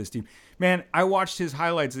huge for this team. Man, I watched his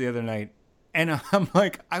highlights the other night, and I'm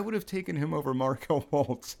like, I would have taken him over Markel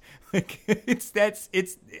Fultz.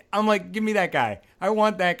 I'm like, give me that guy. I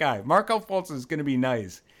want that guy. Markel Fultz is going to be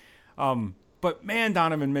nice. But man,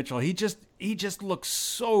 Donovan Mitchell, he just looks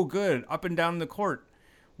so good up and down the court.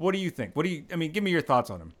 What do you think? Give me your thoughts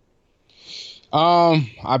on him.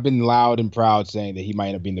 I've been loud and proud saying that he might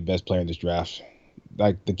end up being the best player in this draft.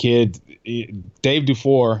 Like the kid, Dave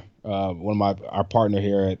Dufour, one of our partner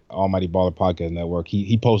here at Almighty Baller Podcast Network,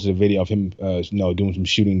 he posted a video of him, doing some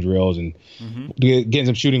shooting drills and getting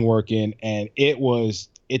some shooting work in, and it's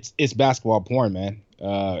basketball porn, man.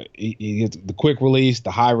 He gets the quick release,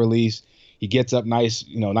 the high release. He gets up nice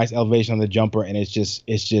elevation on the jumper, and it's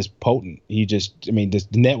just potent. The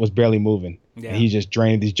net was barely moving. Yeah. And he just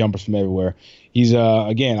drained these jumpers from everywhere. He's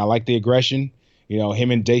again, I like the aggression.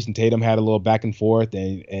 Him and Jason Tatum had a little back and forth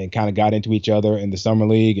and kind of got into each other in the summer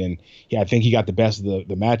league, and I think he got the best of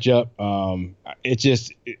the matchup. It's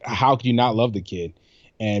just, how could you not love the kid?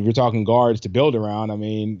 And if you're talking guards to build around, I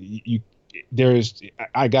mean,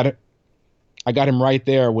 I got him right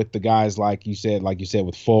there with the guys like you said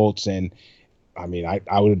with Fultz, and I mean,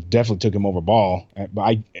 I would have definitely took him over Ball,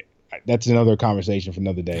 but that's another conversation for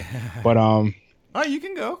another day. But oh, you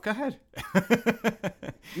can go ahead.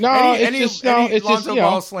 No, it's just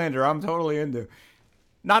Ball slander, I'm totally into.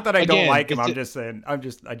 Not that I don't like him. I'm just saying. I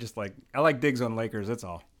like digs on Lakers. That's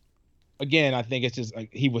all. Again, I think it's just like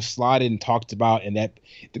he was slotted and talked about, and that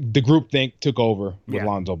the group think took over with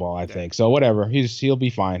Lonzo Ball. I think so. Whatever, he'll be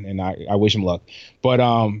fine, and I wish him luck. But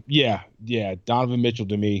Donovan Mitchell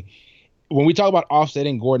to me. When we talk about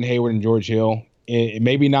offsetting Gordon Hayward and George Hill,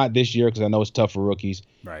 maybe not this year because I know it's tough for rookies.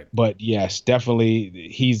 Right. But yes, definitely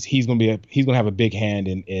he's gonna have a big hand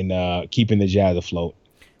in keeping the Jazz afloat.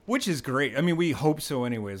 Which is great. I mean, we hope so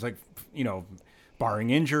anyways. Like,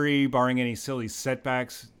 barring injury, barring any silly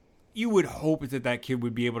setbacks, you would hope that kid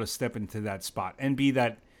would be able to step into that spot and be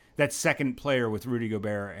that second player with Rudy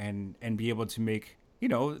Gobert and be able to make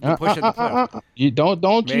the push at the playoff. You don't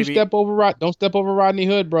step over Rodney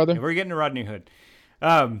Hood, brother. We're getting to Rodney Hood.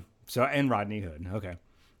 And Rodney Hood. Okay.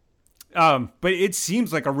 But it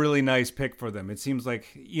seems like a really nice pick for them. It seems like,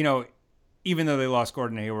 even though they lost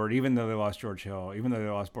Gordon Hayward, even though they lost George Hill, even though they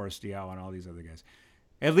lost Boris Diaw and all these other guys,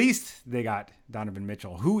 at least they got Donovan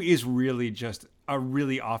Mitchell, who is really just a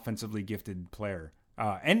really offensively gifted player.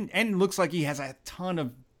 And looks like he has a ton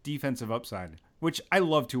of defensive upside, which I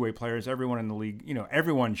love two-way players. Everyone in the league,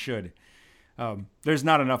 everyone should. There's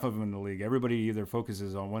not enough of them in the league. Everybody either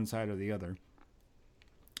focuses on one side or the other.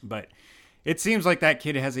 But it seems like that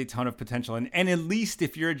kid has a ton of potential. And at least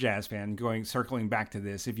if you're a Jazz fan, circling back to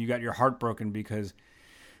this, if you got your heart broken because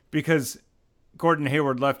Gordon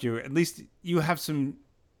Hayward left you, at least you have some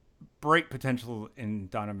bright potential in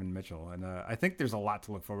Donovan Mitchell. And I think there's a lot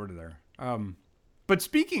to look forward to there. But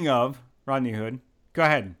speaking of Rodney Hood, go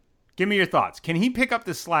ahead. Give me your thoughts. Can he pick up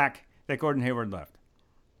the slack that Gordon Hayward left?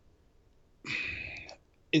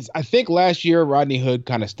 I think last year Rodney Hood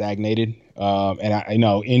kind of stagnated, and I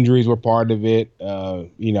know injuries were part of it. I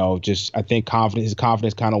think his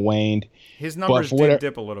confidence kind of waned. His numbers did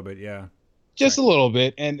dip a little bit, yeah, just a little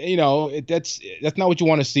bit. And that's not what you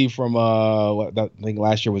want to see from. I think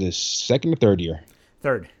last year was his second or third year.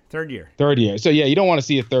 Third year. So yeah, you don't want to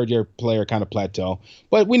see a third year player kind of plateau.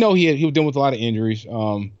 But we know he was dealing with a lot of injuries.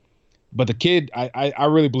 But the kid, I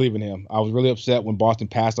really believe in him. I was really upset when Boston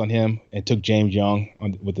passed on him and took James Young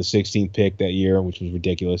with the 16th pick that year, which was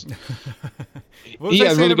ridiculous. What was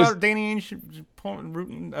I saying about Danny Ainge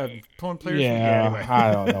pulling players? Yeah, anyway.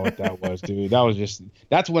 I don't know what that was, dude.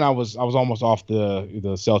 That's when I was almost off the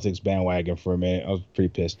Celtics bandwagon for a minute. I was pretty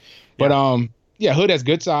pissed. But Hood has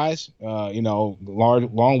good size. Long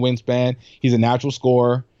wingspan. He's a natural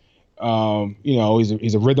scorer.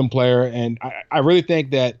 He's a rhythm player, and I really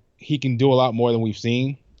think that he can do a lot more than we've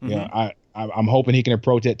seen. Mm-hmm. I'm hoping he can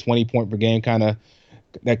approach that 20-point per game that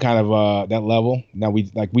level. Now we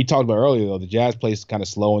talked about earlier though, the Jazz play is kind of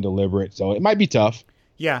slow and deliberate, so it might be tough.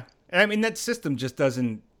 Yeah, I mean that system just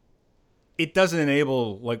doesn't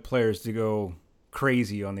enable like players to go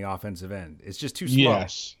crazy on the offensive end. It's just too slow.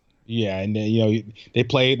 Yes. Yeah, and they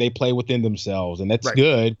play within themselves, and that's Right.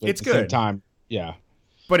 good. But It's at the same good. time, yeah.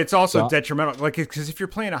 But it's also detrimental. Like, because if you're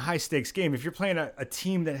playing a high stakes game, if you're playing a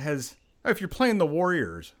team that has, if you're playing the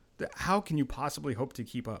Warriors, how can you possibly hope to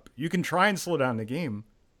keep up? You can try and slow down the game.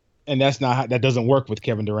 And that doesn't work with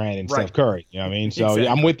Kevin Durant and Steph Curry. You know what I mean? So Exactly.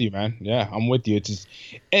 yeah, I'm with you, man. Yeah, I'm with you. It's just,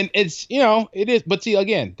 and it's, it is. But see,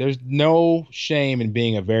 again, there's no shame in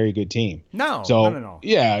being a very good team. No, So no.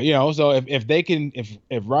 yeah, so if they can, if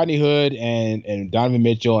Rodney Hood and Donovan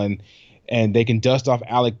Mitchell and they can dust off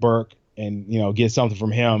Alec Burke and get something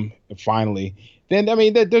from him finally, then I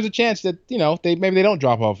mean there's a chance that they don't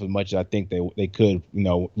drop off as much as I think they could,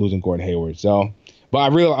 losing Gordon Hayward. So,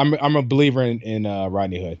 but I'm a believer in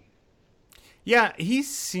Rodney Hood. Yeah, he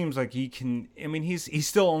seems like he can. I mean, he's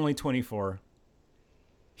still only 24.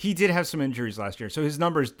 He did have some injuries last year, so his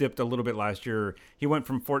numbers dipped a little bit last year. He went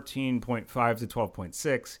from 14.5 to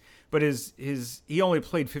 12.6, but he only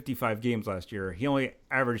played 55 games last year. He only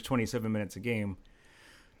averaged 27 minutes a game.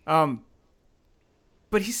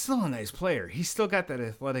 But he's still a nice player. He's still got that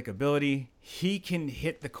athletic ability. He can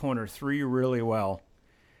hit the corner three really well.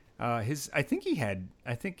 I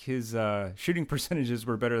think his shooting percentages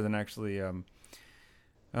were better than actually.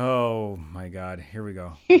 Oh my God! Here we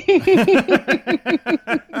go. I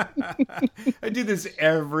do this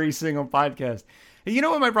every single podcast. You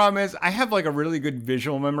know what my problem is? I have like a really good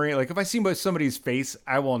visual memory. Like if I see somebody's face,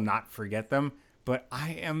 I will not forget them. But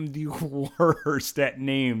I am the worst at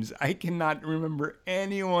names. I cannot remember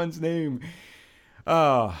anyone's name.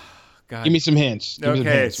 Oh God! Give me some hints.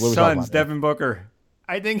 Okay, Suns, Devin Booker.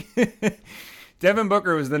 I think Devin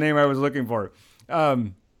Booker was the name I was looking for.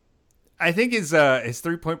 I think his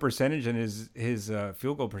 3-point percentage and his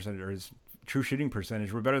field goal percentage or his true shooting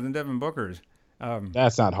percentage were better than Devin Booker's.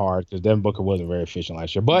 That's not hard because Devin Booker wasn't very efficient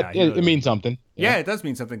last year, but it means something. Yeah, it does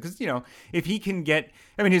mean something because if he can get,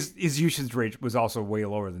 I mean his usage rate was also way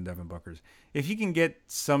lower than Devin Booker's. If he can get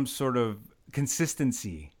some sort of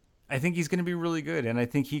consistency, I think he's going to be really good, and I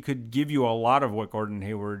think he could give you a lot of what Gordon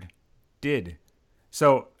Hayward did.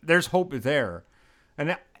 So there's hope there,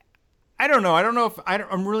 and I don't know. I don't know if I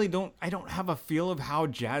don't have a feel of how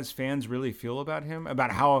Jazz fans really feel about him.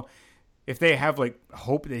 About how if they have like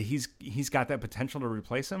hope that he's got that potential to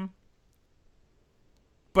replace him.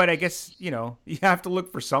 But I guess you have to look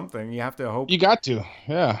for something. You have to hope. You got to,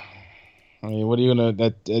 yeah. I mean, what are you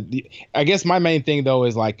gonna? I guess my main thing though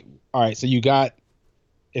is like, all right, so you got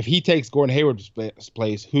if he takes Gordon Hayward's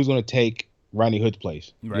place, who's gonna take Rodney Hood's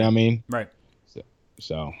place? Right. You know what I mean? Right.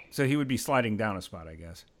 So he would be sliding down a spot, I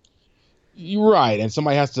guess. You're right, and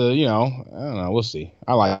somebody has to, I don't know. We'll see.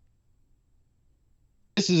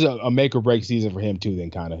 This is a make or break season for him too. Then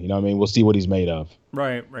kind of, you know what I mean? We'll see what he's made of.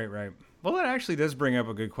 Right. Well, that actually does bring up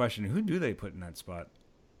a good question. Who do they put in that spot?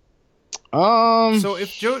 So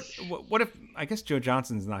if what if I guess Joe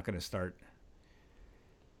Johnson's not going to start,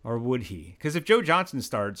 or would he? Because if Joe Johnson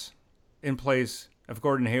starts in place of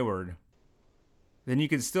Gordon Hayward, then you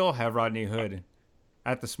could still have Rodney Hood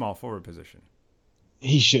at the small forward position.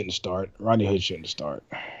 He shouldn't start. Rodney Hood shouldn't start.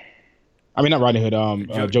 I mean, not Rodney Hood.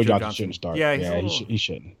 Joe Johnson shouldn't start. Yeah, he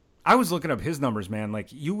shouldn't. I was looking up his numbers, man. Like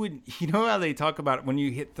you know how they talk about when you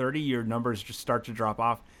hit 30, your numbers just start to drop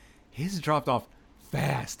off. His dropped off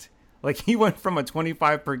fast. Like he went from a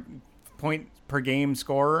 25 point per game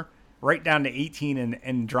scorer right down to 18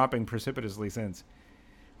 and dropping precipitously since,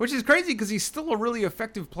 which is crazy because he's still a really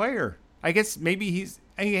effective player. I guess maybe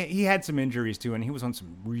he had some injuries too, and he was on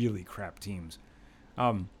some really crap teams.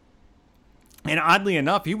 And oddly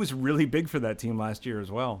enough, he was really big for that team last year as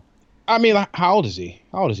well. I mean, how old is he?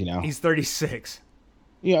 How old is he now? He's 36.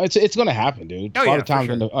 Yeah, it's going to happen, dude. Oh, a lot of times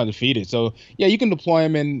sure. Undefeated. So yeah, you can deploy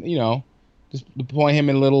him in, just deploy him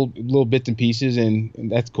in little bits and pieces, and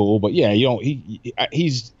that's cool. But yeah, you don't.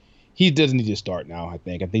 He doesn't need to start now. I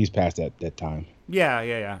think he's past that time.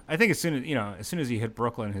 Yeah. I think as soon as he hit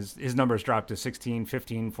Brooklyn, his numbers dropped to 16,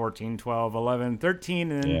 15, 14, 12, 11,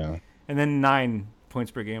 13, and then 9 points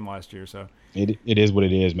per game last year. So it is what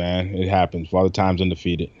it is, man. It happens. A lot of times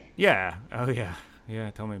undefeated. Yeah. Oh yeah.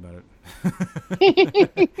 Yeah. Tell me about it.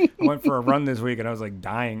 I went for a run this week and I was like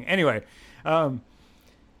dying. Anyway, where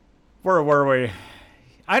were we?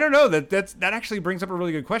 I don't know. That actually brings up a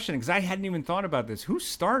really good question because I hadn't even thought about this. Who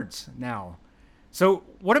starts now? So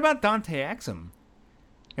what about Dante Exum?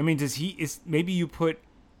 I mean, maybe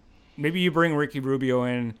you bring Ricky Rubio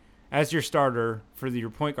in as your starter for your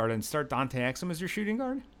point guard and start Dante Exum as your shooting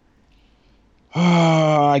guard?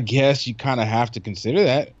 I guess you kind of have to consider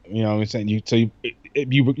that. You know what I'm saying?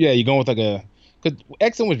 You're going with like a because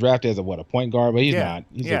Exum was drafted as a point guard, but he's Yeah. not.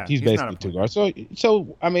 He's Yeah, he's he's not basically a two point guards.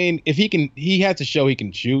 So I mean, if he has to show he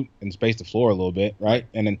can shoot and space the floor a little bit, right?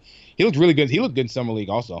 And then he looked really good. He looked good in summer league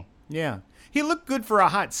also. Yeah. He looked good for a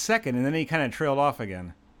hot second, and then he kind of trailed off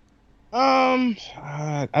again.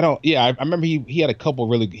 I don't. Yeah, I remember he had a couple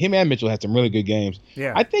really. Him and Mitchell had some really good games.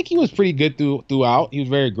 Yeah. I think he was pretty good throughout. He was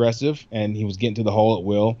very aggressive and he was getting to the hole at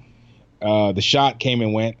will. The shot came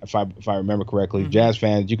and went, if I remember correctly. Mm-hmm. Jazz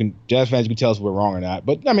fans, you can tell us if we're wrong or not.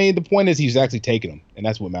 But I mean, the point is he's actually taking them, and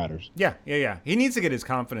that's what matters. Yeah. He needs to get his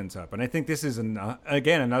confidence up, and I think this is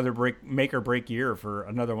again another make or break year for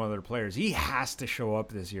another one of their players. He has to show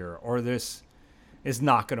up this year, or this is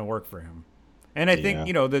not going to work for him. And I think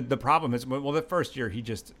the problem is, well, the first year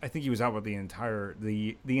I think he was out with the entire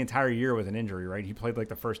year with an injury, right? He played like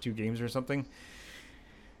the first 2 games or something.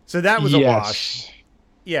 So that was a wash.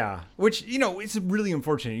 Yeah, which it's really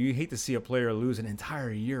unfortunate. You hate to see a player lose an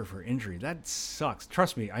entire year for injury. That sucks.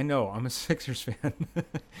 Trust me, I know. I'm a Sixers fan.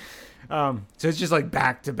 So it's just like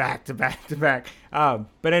back to back to back to back.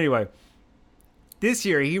 But anyway, this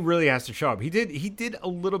year he really has to show up. He did a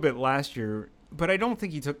little bit last year. But I don't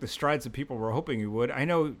think he took the strides that people were hoping he would. I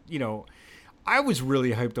know, I was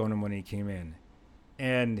really hyped on him when he came in.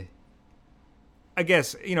 And I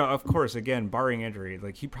guess, of course, again, barring injury,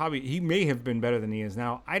 like he may have been better than he is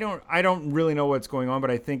now. I don't really know what's going on, but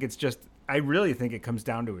I really think it comes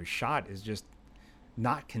down to his shot is just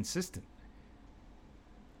not consistent.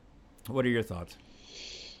 What are your thoughts?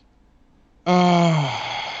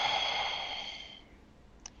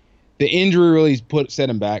 The injury really set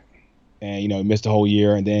him back. And he missed a whole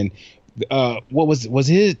year, and then what was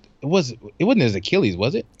his? It wasn't his Achilles,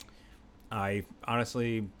 was it? I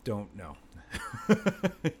honestly don't know.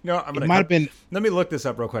 No, It might have been. Let me look this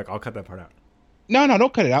up real quick. I'll cut that part out. No,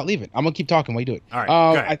 don't cut it out. Leave it. I'm gonna keep talking while you do it. All right.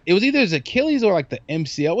 Go ahead. It was either his Achilles or like the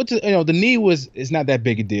MCL. Which the knee is not that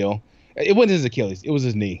big a deal. It wasn't his Achilles. It was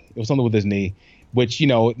his knee. It was something with his knee. Which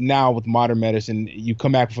now with modern medicine, you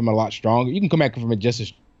come back from it a lot stronger. You can come back from it just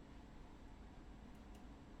as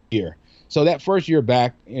year. So that first year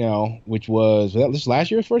back, which was that this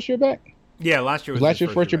last year's first year back? Yeah, last year was last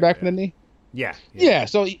year's first year back from the knee. Yeah.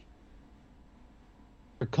 So a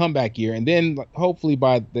comeback year, and then hopefully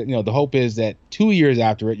by the hope is that 2 years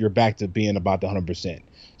after it, you're back to being about the 100%.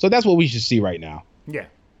 So that's what we should see right now. Yeah.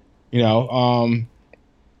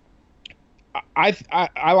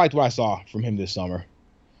 I liked what I saw from him this summer,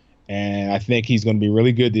 and I think he's going to be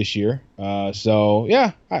really good this year. So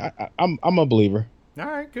yeah, I'm a believer. All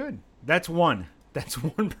right, good. That's one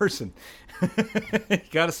person. You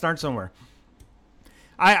got to start somewhere.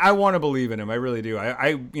 I want to believe in him. I really do.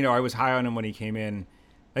 I was high on him when he came in.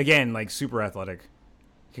 Again, like super athletic,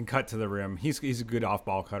 can cut to the rim. He's a good off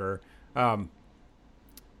ball cutter.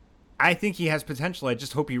 I think he has potential. I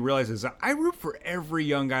just hope he realizes. I root for every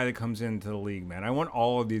young guy that comes into the league, man. I want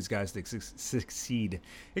all of these guys to succeed,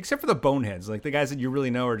 except for the boneheads, like the guys that you really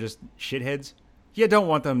know are just shitheads. You don't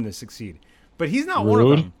want them to succeed. But he's not one of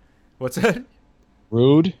them. What's that?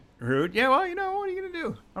 Rude? Yeah, well, what are you going to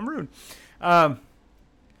do? I'm rude.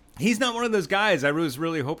 He's not one of those guys. I was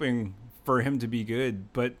really hoping for him to be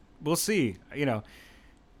good, but we'll see.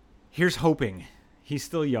 Here's hoping. He's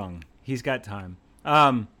still young. He's got time.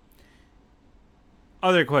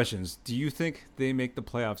 Other questions. Do you think they make the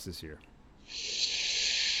playoffs this year?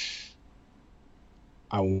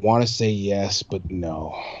 I want to say yes, but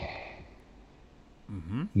no.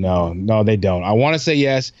 Mm-hmm. No, they don't. I want to say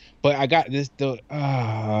yes, but I got this. The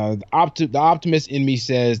optimist in me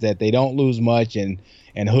says that they don't lose much, and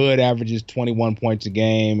Hood averages 21 points a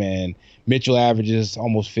game, and Mitchell averages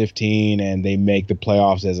almost 15, and they make the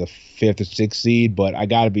playoffs as a 5th or 6th seed. But I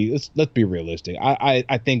gotta be let's be realistic.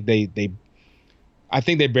 I think they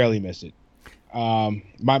barely miss it.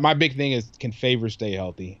 My big thing is, can Favors stay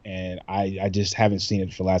healthy, and I just haven't seen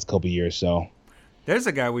it for the last couple of years. So. There's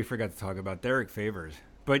a guy we forgot to talk about, Derek Favors.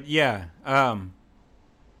 But yeah, I'm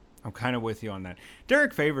kind of with you on that.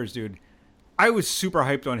 Derek Favors, dude, I was super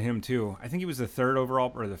hyped on him too. I think he was the 3rd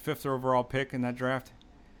overall or the 5th overall pick in that draft.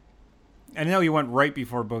 And I know he went right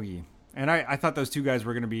before Boogie. And I thought those two guys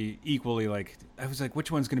were going to be equally I was like,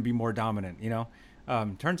 which one's going to be more dominant,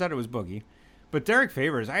 Turns out it was Boogie. But Derek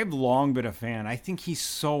Favors, I've long been a fan. I think he's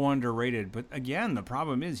so underrated. But again, the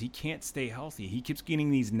problem is he can't stay healthy. He keeps getting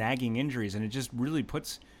these nagging injuries, and it just really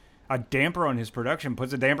puts a damper on his production,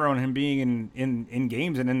 puts a damper on him being in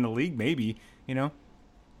games and in the league, maybe,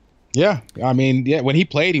 Yeah, I mean, when he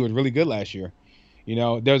played, he was really good last year.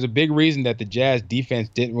 There's a big reason that the Jazz defense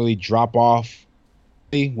didn't really drop off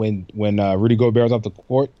when Rudy Gobert was off the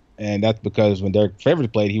court, and that's because when Derek Favors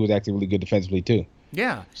played, he was actually really good defensively too.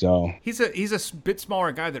 Yeah. So He's a bit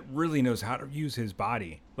smaller guy that really knows how to use his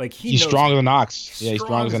body. Like he's stronger than Ox. Yeah, he's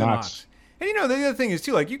stronger than Ox. And you know, the other thing is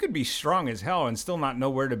too, like you could be strong as hell and still not know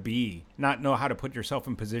where to be, not know how to put yourself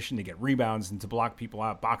in position to get rebounds and to block people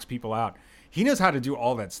out, box people out. He knows how to do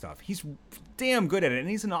all that stuff. He's damn good at it, and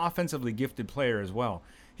he's an offensively gifted player as well.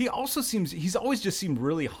 He's always just seemed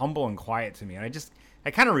really humble and quiet to me, and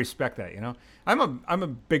I kind of respect that, you know? I'm a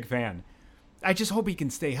big fan. I just hope he can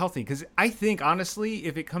stay healthy, because I think, honestly,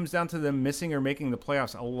 if it comes down to them missing or making the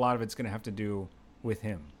playoffs, a lot of it's going to have to do with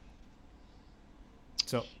him.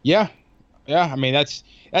 So yeah, I mean that's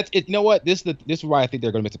it. You know what? This is why I think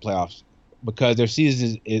they're going to miss the playoffs, because their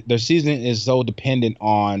season is so dependent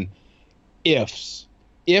on ifs.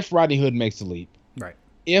 If Rodney Hood makes the leap, right?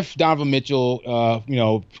 If Donovan Mitchell,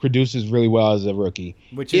 produces really well as a rookie,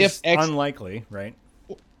 which is unlikely, right?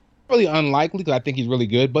 Really unlikely, because I think he's really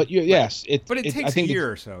good. But yes, it takes a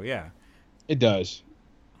year or so. Yeah, it does.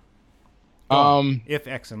 If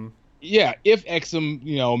Exum. Yeah, if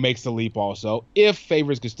Exum, makes the leap also, if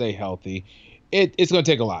Favors could stay healthy, it's going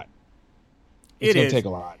to take a lot. It's going to take a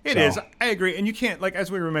lot. It is. I agree. And you can't, like, as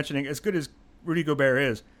we were mentioning, as good as Rudy Gobert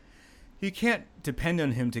is, you can't depend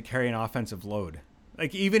on him to carry an offensive load.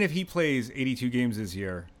 Like, even if he plays 82 games this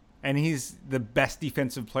year and he's the best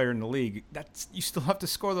defensive player in the league, you still have to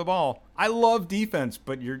score the ball. I love defense,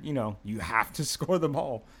 but you have to score the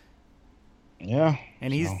ball. Yeah.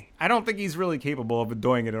 And I don't think he's really capable of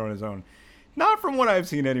doing it on his own. Not from what I've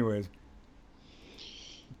seen anyways.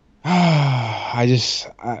 I just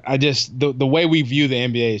the way we view the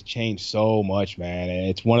NBA has changed so much, man. And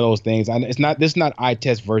it's one of those things. This is not eye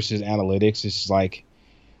test versus analytics. It's like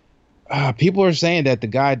people are saying that the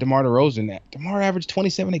guy DeMar averaged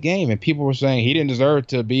 27 a game, and people were saying he didn't deserve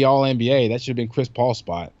to be all NBA. That should have been Chris Paul's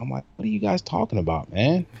spot. I'm like, what are you guys talking about,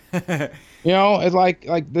 man? It's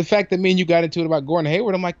like the fact that me and you got into it about Gordon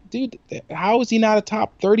Hayward. I'm like, dude, how is he not a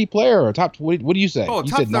top 30 player or top? What do you say? Oh,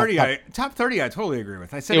 you top 30. Top 30. I totally agree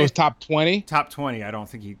with. I said it was top 20. Top 20. I don't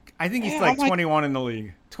think he. I think he's like 21 in the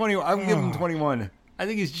league. 20. I would give him 21. I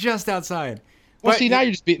think he's just outside. Well, see, now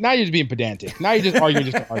you're just being pedantic. Now you're just arguing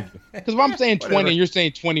just to argue. Because if I'm saying 20 and you're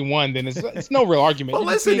saying 21, then it's no real argument. Well,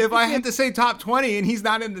 listen, if I had to say top 20 and he's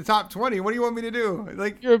not in the top 20, what do you want me to do?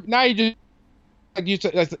 Like you just like you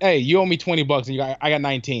said, hey, you owe me $20 and I got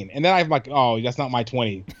 19, and then I'm like, oh, that's not my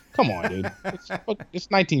 20. Come on, dude, it's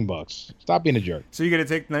 $19. Stop being a jerk. So you're gonna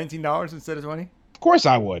take $19 instead of 20? Of course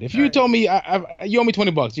I would. If you told me you owe me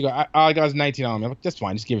 $20, you go, I got 19 on me. I'm like, that's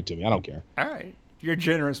fine, just give it to me. I don't care. All right, you're a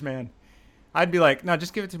generous man. I'd be like, no,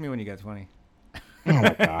 just give it to me when you get 20. Oh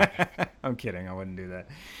my god. I'm kidding. I wouldn't do that.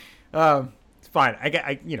 It's fine.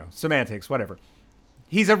 I semantics, whatever.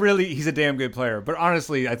 He's a damn good player. But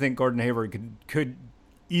honestly, I think Gordon Hayward could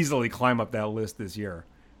easily climb up that list this year.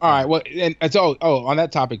 All right. Well, and it's on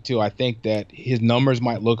that topic too. I think that his numbers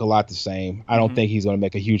might look a lot the same. I don't think he's going to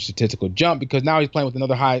make a huge statistical jump, because now he's playing with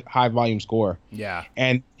another high volume scorer. Yeah.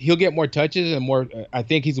 And he'll get more touches and more. I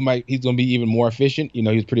think he's going to be even more efficient. He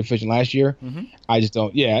was pretty efficient last year. Mm-hmm. I just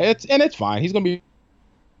don't. Yeah. It's fine. He's going to be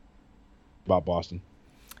about Boston.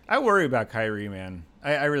 I worry about Kyrie, man.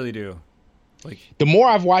 I really do. Like, the more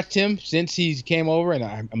I've watched him since he came over and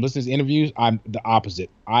I'm listening to his interviews, I'm the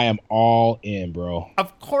opposite. I am all in, bro.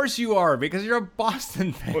 Of course you are, because you're a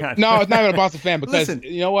Boston fan. No, it's not even a Boston fan, because listen,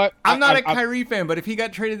 you know what? I'm not a Kyrie fan, but if he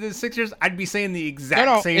got traded to the Sixers, I'd be saying the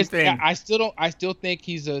exact same thing. I still think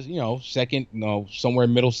he's a second, somewhere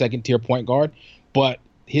middle second tier point guard, but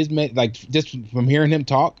his just from hearing him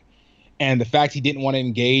talk. And the fact he didn't want to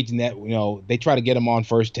engage in that, they try to get him on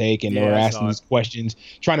First Take, and they were asking these questions,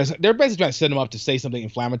 they're basically trying to set him up to say something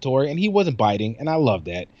inflammatory, and he wasn't biting, and I love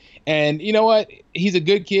that. And you know what? He's a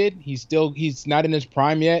good kid. He's not in his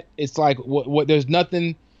prime yet. It's like there's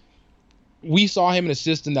nothing. We saw him in a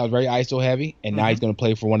system that was very ISO heavy, and now he's going to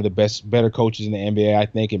play for one of the better coaches in the NBA, I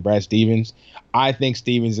think, in Brad Stevens. I think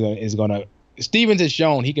Stevens has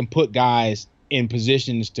shown he can put guys in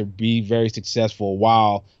positions to be very successful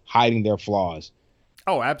while hiding their flaws.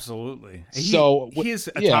 Oh, absolutely. He is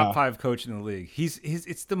a top 5 coach in the league.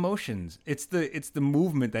 It's the motions. It's the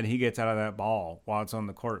movement that he gets out of that ball while it's on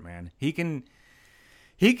the court, man. He can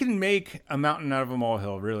make a mountain out of a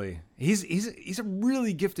molehill, really. He's a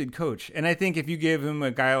really gifted coach. And I think if you give him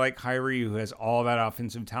a guy like Kyrie who has all that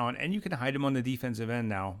offensive talent, and you can hide him on the defensive end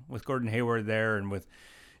now with Gordon Hayward there and with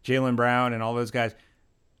Jaylen Brown and all those guys,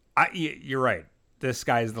 you're right. The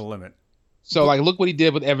sky's the limit. So, look what he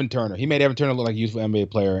did with Evan Turner. He made Evan Turner look like a useful NBA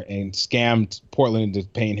player and scammed Portland into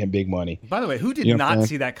paying him big money. By the way, who did not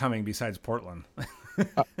see that coming besides Portland?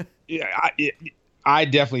 I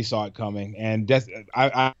definitely saw it coming, and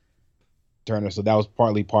I Turner. So that was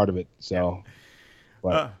partly part of it. So,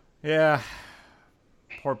 But yeah,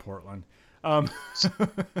 poor Portland.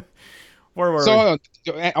 Where were we? so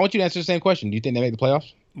I want you to answer the same question. Do you think they make the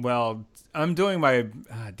playoffs? Well, I'm doing my.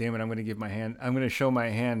 Damn it! I'm going to give my hand. I'm going to show my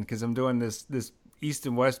hand because I'm doing this East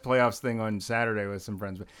and West playoffs thing on Saturday with some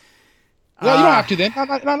friends. Well, you don't have to then.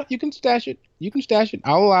 No, you can stash it.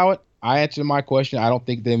 I'll allow it. I answered my question. I don't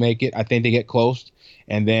think they make it. I think they get close,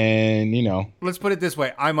 and then Let's put it this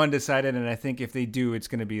way: I'm undecided, and I think if they do, it's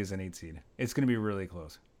going to be as an 8 seed. It's going to be really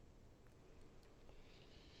close.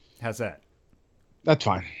 How's that? That's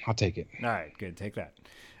fine. I'll take it. All right, good. Take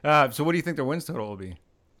that. So, what do you think their wins total will be?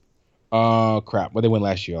 Crap. What they win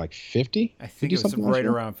last year? Like 50? I think it was right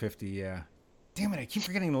around 50. Yeah. Damn it! I keep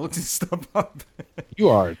forgetting to look this stuff up. You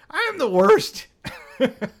are. I am the worst.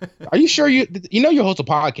 Are you sure you host a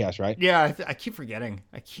podcast, right? Yeah, I keep forgetting.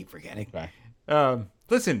 Okay.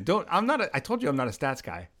 Listen, I told you I'm not a stats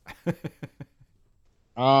guy.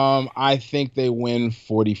 I think they win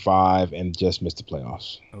 45 and just miss the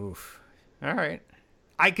playoffs. Oof. All right.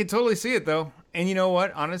 I could totally see it though. And you know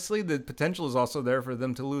what? Honestly, the potential is also there for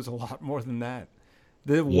them to lose a lot more than that.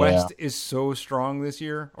 The West is so strong this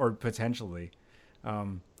year, or potentially.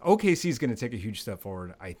 OKC is going to take a huge step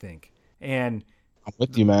forward, I think. And I'm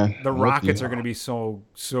with you, man. The Rockets are going to be so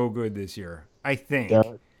good this year, I think.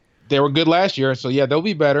 They were good last year, so yeah, they'll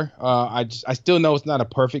be better. I still know it's not a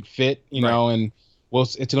perfect fit, and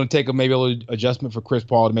it's going to take maybe a little adjustment for Chris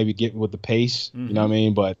Paul to maybe get with the pace. Mm-hmm. You know what I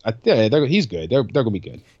mean? But he's good. They're going to be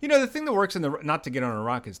good. The thing that works not to get on a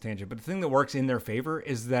Rockets tangent, but the thing that works in their favor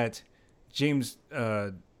is that James.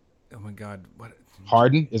 Oh my God, what?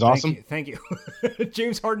 Harden is awesome. Thank you.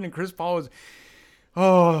 James Harden and Chris Paul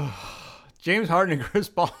James Harden and Chris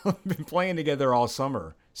Paul have been playing together all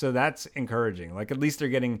summer. So that's encouraging. Like at least they're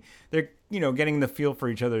getting the feel for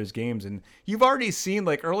each other's games. And you've already seen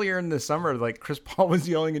like earlier in the summer, like Chris Paul was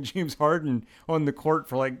yelling at James Harden on the court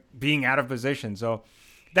for like being out of position. So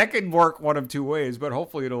that could work one of two ways, but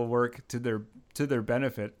hopefully it'll work to their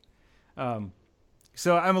benefit.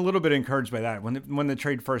 So I'm a little bit encouraged by that. When the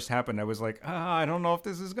trade first happened, I was like, I don't know if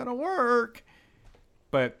this is going to work,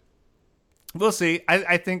 but we'll see.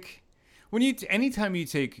 I think anytime you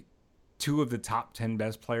take two of the top 10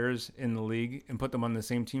 best players in the league and put them on the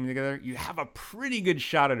same team together, you have a pretty good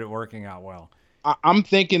shot at it working out well. I'm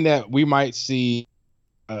thinking that we might see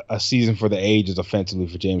a season for the ages offensively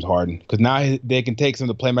for James Harden, because now they can take some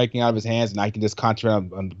of the playmaking out of his hands and I can just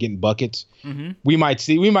concentrate on getting buckets. Mm-hmm. We might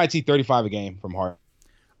see 35 a game from Harden.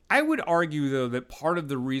 I would argue, though, that part of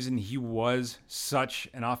the reason he was such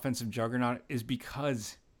an offensive juggernaut is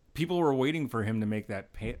because people were waiting for him to make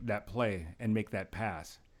that play and make that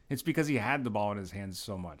pass. It's because he had the ball in his hands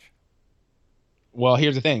so much. Well,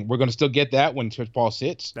 here's the thing. We're going to still get that when Chris Paul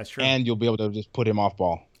sits. That's true. And you'll be able to just put him off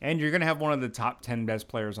ball. And you're going to have one of the top 10 best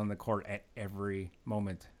players on the court at every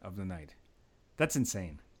moment of the night. That's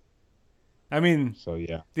insane. I mean, so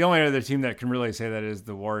yeah. The only other team that can really say that is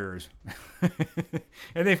the Warriors.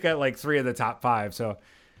 And they've got like 3 of the top 5, so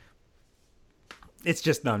it's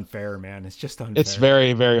just unfair, man. It's just unfair. It's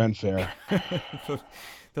very, very unfair.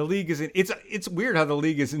 The league is it's weird how the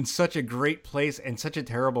league is in such a great place and such a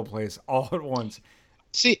terrible place all at once.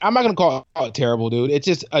 See, I'm not going to call it terrible, dude. It's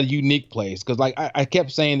just a unique place, because like I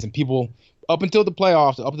kept saying, and people up until the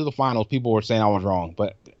playoffs, up until the finals, people were saying I was wrong,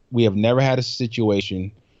 but we have never had a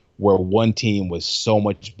situation where one team was so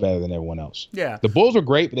much better than everyone else. Yeah. The Bulls were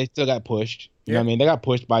great, but they still got pushed. You know what I mean? They got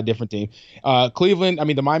pushed by a different team. Cleveland,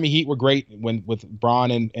 the Miami Heat were great with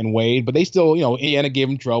Bron and Wade, but they still, Indiana gave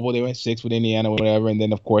them trouble. They went 6 with Indiana or whatever, and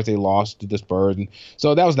then, of course, they lost to the Spurs. And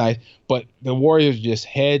so that was nice. But the Warriors just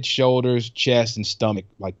head, shoulders, chest, and stomach,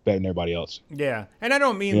 like, better than everybody else. Yeah. And I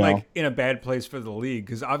don't mean, like, in a bad place for the league,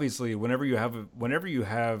 because obviously whenever you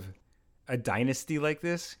have a dynasty like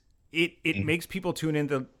this, It makes people tune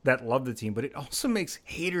in that love the team, but it also makes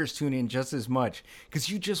haters tune in just as much, because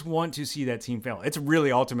you just want to see that team fail. It's really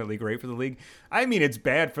ultimately great for the league. I mean, it's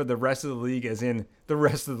bad for the rest of the league, as in the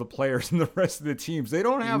rest of the players and the rest of the teams. They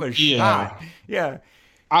don't have a shot. Yeah.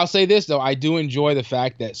 I'll say this, though. I do enjoy the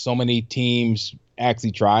fact that so many teams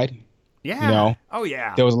actually tried. Yeah. Oh,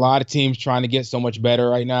 yeah. There was a lot of teams trying to get so much better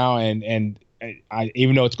right now, and I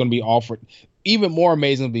even though it's going to be all for – even more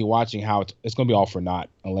amazing to be watching how it's going to be all for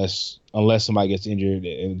naught unless somebody gets injured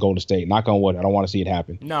in Golden State. Knock on wood. I don't want to see it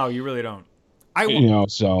happen. No, you really don't. I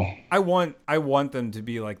want them to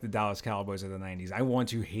be like the Dallas Cowboys of the 90s. I want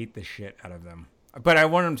to hate the shit out of them. But I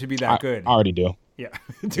want them to be that good. I already do. Yeah.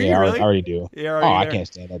 Do you really? I already do. I can't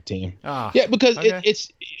stand that team. Yeah, because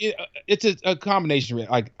it's a combination.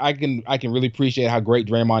 Like I can really appreciate how great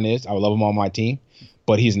Draymond is. I would love him on my team,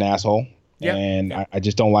 but he's an asshole. Yep. And I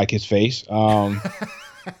just don't like his face.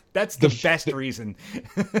 That's the best reason.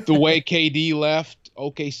 The way KD left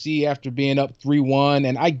OKC after being up 3-1,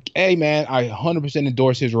 and I 100%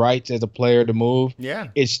 endorse his rights as a player to move. Yeah,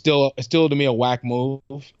 it's still to me a whack move.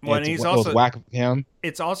 Well, and he's also whack of him.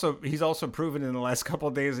 He's also proven in the last couple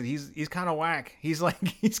of days that he's kind of whack. He's like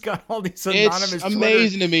he's got all these anonymous. It's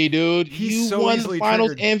amazing to me, dude. You so won the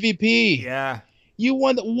Finals MVP. Yeah. You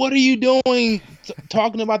won. What are you doing?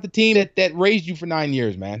 Talking about the team that raised you for 9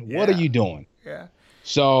 years, man. Yeah. What are you doing? Yeah.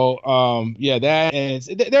 So, that and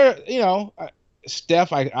they're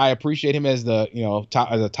Steph. I appreciate him as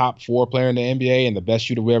the top 4 player in the NBA and the best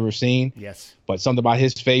shooter we've ever seen. Yes. But something about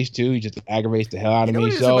his face too, he just aggravates the hell out of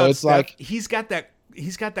me. So it's Steph? like he's got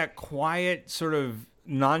that quiet sort of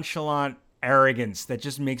nonchalant arrogance that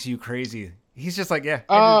just makes you crazy. He's just like,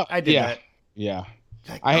 I did that. Yeah.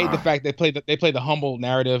 Like, I hate the fact they play the humble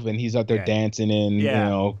narrative, and he's out there dancing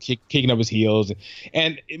and kicking up his heels.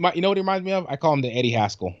 And you know what he reminds me of? I call him the Eddie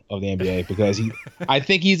Haskell of the NBA because I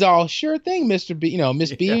think he's all sure thing, Mr. B,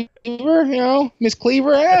 Miss Beaver, Miss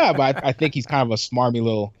Cleaver, but I think he's kind of a smarmy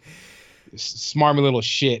little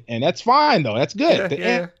shit, and that's fine though. That's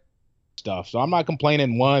good. Stuff. So I'm not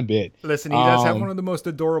complaining one bit. Listen, he does have one of the most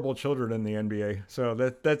adorable children in the NBA, so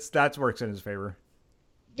that works in his favor.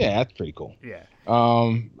 Yeah, that's pretty cool. Yeah.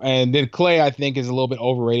 And then Clay, I think, is a little bit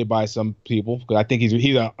overrated by some people because I think he's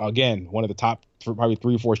again one of the top probably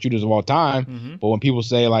 3 or 4 shooters of all time. Mm-hmm. But when people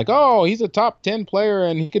say like, "Oh, he's a top 10 player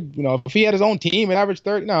and he could, if he had his own team and average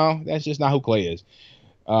 30," no, that's just not who Clay is.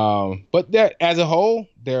 But as a whole,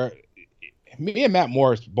 me and Matt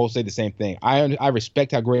Morris both say the same thing. I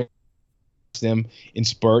respect how great them in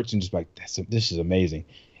spurts and just like this is amazing,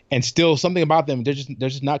 and still something about them they're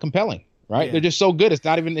just not compelling. Right? Yeah. They're just so good. It's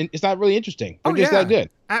not really interesting. They're just that good.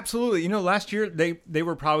 Absolutely. Last year they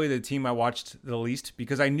were probably the team I watched the least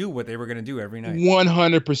because I knew what they were going to do every night.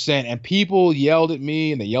 100%. And people yelled at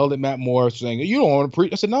me and they yelled at Matt Morris saying, "You don't want to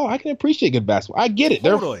appreciate." I said, "No, I can appreciate good basketball. I get it.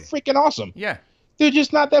 Totally. They're freaking awesome." Yeah. They're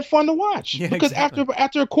just not that fun to watch because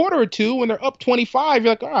after a quarter or two, when they're up 25,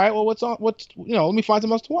 you're like, all right, well, let me find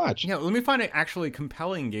something else to watch. Yeah, let me find an actually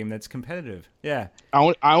compelling game that's competitive. Yeah.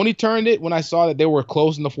 I only turned it when I saw that they were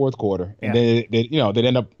close in the fourth quarter, and they'd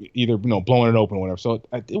end up either blowing it open or whatever. So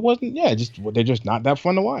it wasn't. Yeah, they're just not that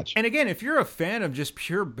fun to watch. And again, if you're a fan of just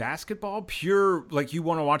pure basketball, like you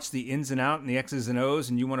want to watch the ins and outs and the X's and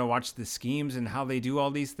O's, and you want to watch the schemes and how they do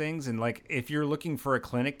all these things, and like if you're looking for a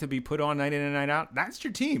clinic to be put on night in and night out, that's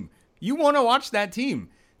your team. You want to watch that team.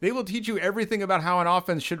 They will teach you everything about how an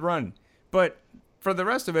offense should run. But for the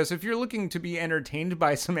rest of us, if you're looking to be entertained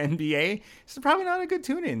by some NBA, it's probably not a good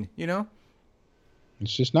tune-in,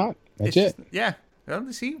 It's just not. That's it. Yeah.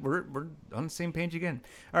 Well, see, we're on the same page again.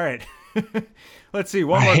 All right. Let's see.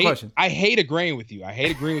 One more question. I hate agreeing with you.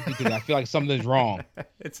 Because I feel like something's wrong.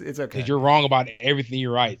 It's okay. Because you're wrong about everything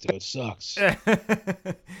you're right, so it sucks.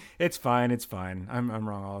 It's fine. I'm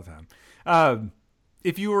wrong all the time.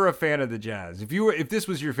 If you were a fan of the Jazz, if this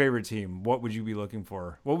was your favorite team, what would you be looking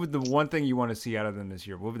for? What would the one thing you want to see out of them this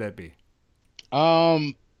year? What would that be?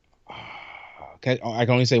 Okay, I can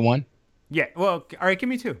only say one. Yeah. Well, all right. Give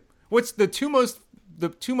me 2. What's the two most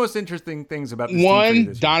interesting things about this one? Team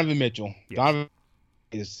this Donovan Mitchell. Yes. Donovan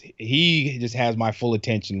he just has my full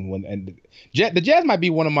attention and the Jazz might be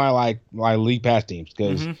one of my league pass teams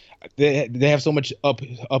because they have so much up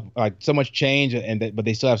so much change but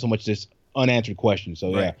they still have so much just unanswered questions.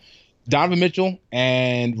 So right. Yeah, Donovan Mitchell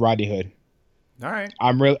and Rodney Hood. All right.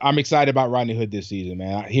 I'm excited about Rodney Hood this season,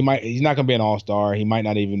 man. He's not going to be an all-star. He might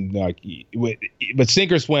not even but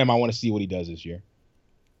sink or swim. I want to see what he does this year.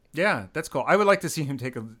 Yeah, that's cool. I would like to see him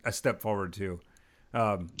take a step forward too.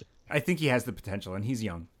 I think he has the potential, and he's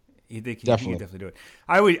young. He can definitely do it.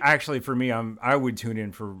 I would actually, for me, I would tune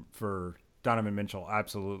in for Donovan Mitchell.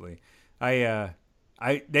 Absolutely.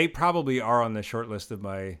 They probably are on the short list of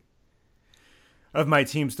my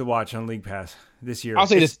teams to watch on League Pass this year. I'll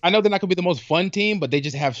say this: I know they're not going to be the most fun team, but they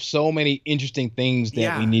just have so many interesting things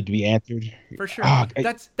that we need to be answered. For sure. I'm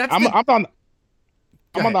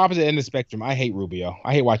on the opposite end of the spectrum. I hate Rubio.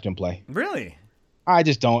 I hate watching him play. Really? I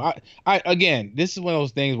just don't. Again, this is one of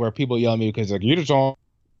those things where people yell at me because you're just on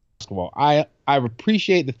basketball. I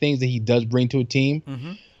appreciate the things that he does bring to a team.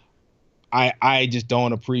 Mm-hmm. I just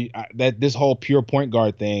don't appreciate that this whole pure point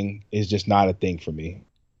guard thing is just not a thing for me.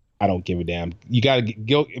 I don't give a damn. You got to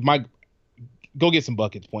go get some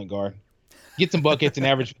buckets, point guard. Get some buckets and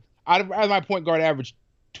average. I'd rather my point guard average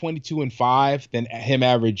 22 and 5 than him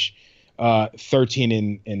average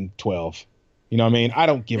 13 and 12. You know what I mean? I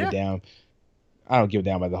don't give a damn. I don't give a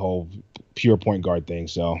damn about the whole pure point guard thing.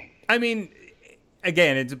 So I mean,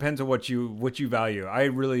 again, it depends on what you value. I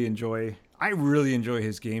really enjoy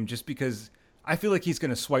his game just because I feel like he's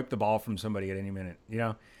going to swipe the ball from somebody at any minute, you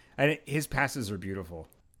know? And his passes are beautiful.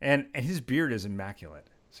 And his beard is immaculate.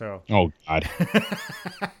 So, Oh God.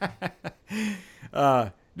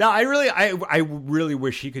 no, I really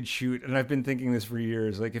wish he could shoot, and I've been thinking this for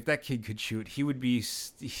years. Like, if that kid could shoot, he would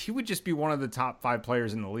just be one of the top 5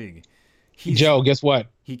 players in the league. Joe, guess what?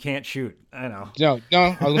 He can't shoot. I know. Joe, no,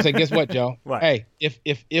 I was gonna say, guess what, Joe? What? Hey,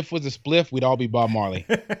 if was a spliff, we'd all be Bob Marley.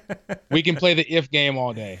 We can play the if game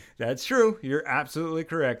all day. That's true. You're absolutely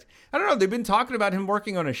correct. I don't know. They've been talking about him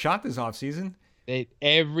working on a shot this offseason.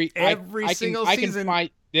 Every single season. I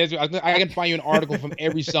can find you an article from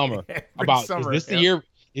every summer about summer, is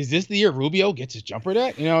this the year Rubio gets his jumper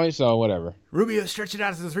deck? You know, so whatever. Rubio stretched it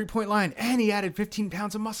out to the 3-point line, and he added 15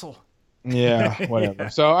 pounds of muscle. Yeah, whatever. Yeah.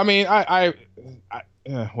 So I mean, I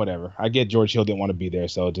whatever. I get George Hill didn't want to be there,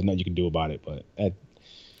 so there's nothing you can do about it. But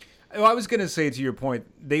well, I was gonna say, to your point,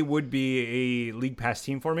 they would be a league pass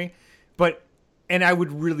team for me, and I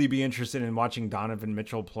would really be interested in watching Donovan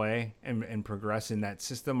Mitchell play and progress in that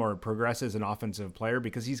system, or progress as an offensive player,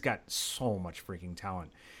 because he's got so much freaking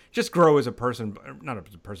talent. Just grow as a person, not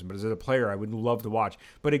as a person, but as a player, I would love to watch.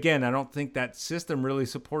 But again, I don't think that system really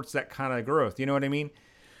supports that kind of growth. You know what I mean?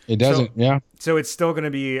 It doesn't, yeah. So it's still going to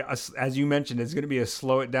be, as you mentioned, it's going to be a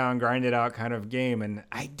slow it down, grind it out kind of game. And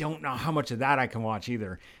I don't know how much of that I can watch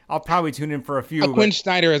either. I'll probably tune in for a few. Quinn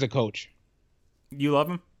Snyder as a coach. You love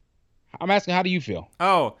him? I'm asking, how do you feel?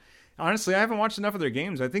 Oh, honestly, I haven't watched enough of their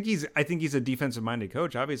games. I think he's a defensive minded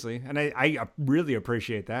coach, obviously. And I really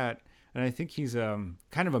appreciate that. And I think he's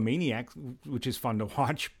kind of a maniac, which is fun to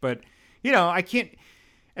watch. But, you know, I can't.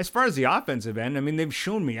 As far as the offensive end, I mean, they've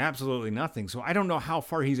shown me absolutely nothing. So I don't know how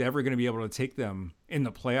far he's ever going to be able to take them in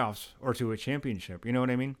the playoffs or to a championship. You know what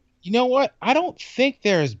I mean? You know what? I don't think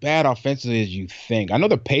they're as bad offensively as you think. I know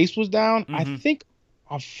the pace was down. Mm-hmm. I think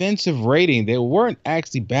offensive rating, they weren't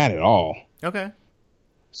actually bad at all. Okay.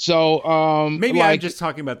 So maybe I'm just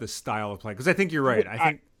talking about the style of play, because I think you're right.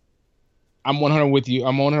 I'm 100 with you.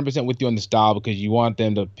 I'm 100% with you on the style, because you want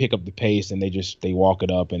them to pick up the pace, and they walk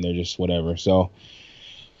it up, and they're just whatever. So.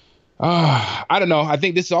 I don't know. I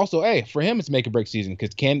think this is also, for him, it's make or break season,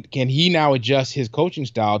 because can he now adjust his coaching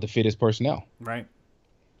style to fit his personnel? Right.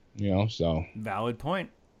 You know, so valid point.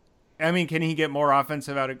 I mean, can he get more offense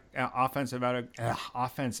out of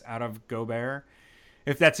Gobert,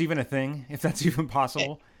 if that's even a thing, if that's even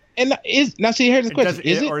possible? And here's the question: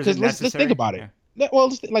 is it? Because let's think about it. Yeah.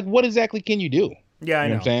 Well, what exactly can you do? Yeah, I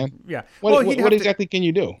know. What I'm saying? Yeah. What exactly can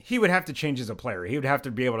you do? He would have to change as a player. He would have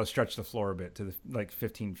to be able to stretch the floor a bit to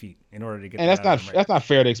 15 feet in order to get. And that's not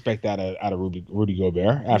fair to expect that out of Rudy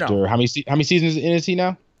Gobert after how many seasons in is he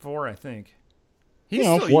now? 4, I think. He's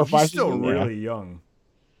 4 or 5. He's still really young.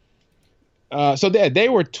 So they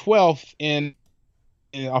were 12th in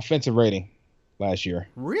offensive rating last year.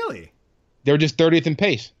 Really? They were just 30th in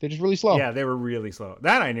pace. They're just really slow. Yeah, they were really slow.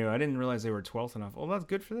 That I knew. I didn't realize they were 12th enough. Well, that's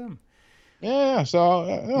good for them. Yeah, so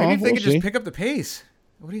maybe if they could just pick up the pace.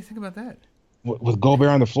 What do you think about that? With Gobert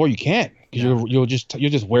on the floor, you can't, because you'll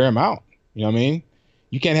just wear him out. You know what I mean?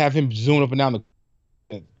 You can't have him zooming up and down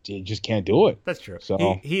the. You just can't do it. That's true.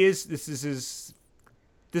 So he is.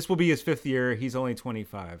 This will be his 5th year. He's only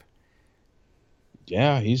 25.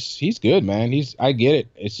 Yeah, he's good, man. I get it.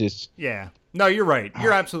 It's just. Yeah. No, you're right.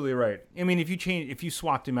 You're absolutely right. I mean, if you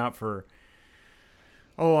swapped him out for.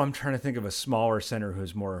 Oh, I'm trying to think of a smaller center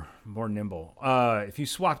who's more nimble. If you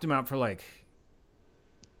swapped him out for like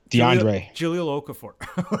Jaleel Okafor.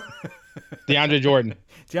 DeAndre Jordan.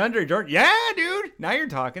 Yeah, dude. Now you're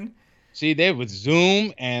talking. See, they would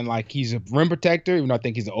zoom, and he's a rim protector, even though I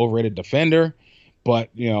think he's an overrated defender.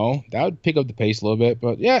 But, that would pick up the pace a little bit.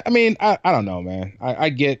 But, yeah, I mean, I don't know, man. I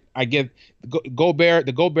get Gobert.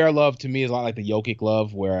 The Gobert love to me is a lot like the Jokic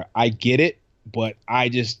love, where I get it, but I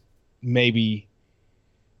just maybe –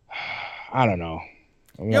 I don't know.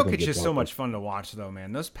 Jokic is so much fun to watch, though,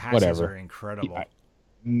 man. Those passes are incredible.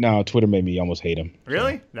 No, Twitter made me almost hate him.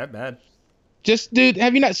 Really? So. That bad? Just, dude,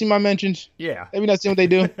 have you not seen my mentions? Yeah. Have you not seen what they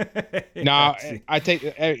do? No, I take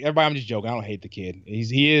everybody. I'm just joking. I don't hate the kid.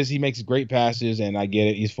 He makes great passes, and I get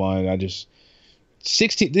it. He's fun.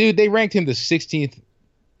 16. Dude, they ranked him the 16th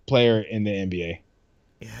player in the NBA.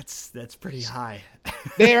 Yeah, that's pretty high.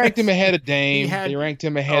 They ranked him ahead of Dame. They ranked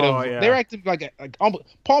him ahead of. Yeah. They ranked him like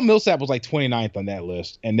Paul Millsap was like 29th on that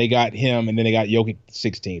list, and they got him, and then they got Jokic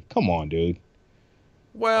 16th. Come on, dude.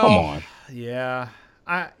 Well, come on. Yeah.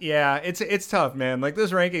 It's tough, man. Like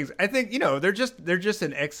those rankings, I think they're just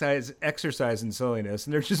an exercise in silliness,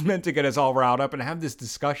 and they're just meant to get us all riled up and have this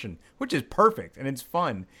discussion, which is perfect and it's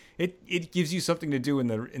fun. It gives you something to do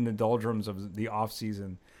in the doldrums of the off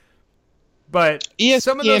season. But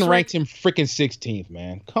some of those ESPN ranked him freaking 16th,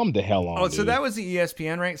 man. Come the hell on. Oh, dude. so that was the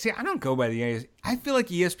ESPN rank. See, I don't go by the. I feel like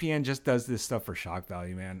ESPN just does this stuff for shock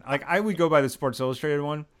value, man. Like I would go by the Sports Illustrated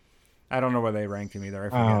one. I don't know where they ranked him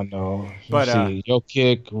either. I don't know. But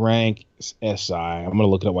Jokic rank SI. I'm gonna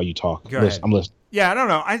look it up while you talk. Go ahead. I'm listening. Yeah, I don't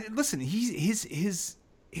know. Listen.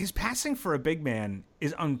 His passing for a big man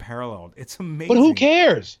is unparalleled. It's amazing. But who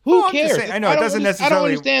cares? Who cares? I know it doesn't necessarily. I don't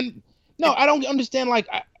understand. No, I don't understand. Like,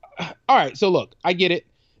 all right. So look, I get it.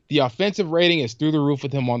 The offensive rating is through the roof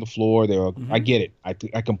with him on the floor. I get it.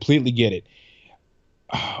 I completely get it.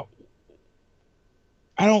 I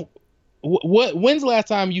don't. When's the last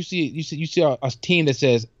time you see a team that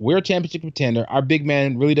says we're a championship contender? Our big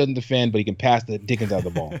man really doesn't defend, but he can pass the dickens out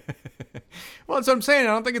of the ball. Well, that's what I'm saying.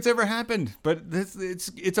 I don't think it's ever happened, but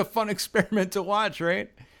it's a fun experiment to watch,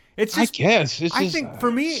 right? It's just, I guess. I think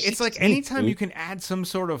for me, it's like anytime you can add some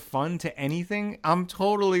sort of fun to anything, I'm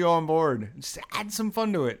totally on board. Just add some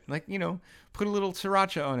fun to it, like put a little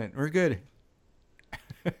sriracha on it. We're good.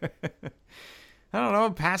 I don't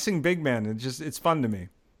know, passing big man. It's fun to me.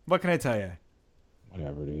 What can I tell you?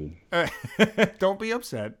 Whatever, dude. Don't be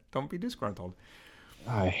upset. Don't be disgruntled.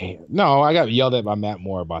 I got yelled at by Matt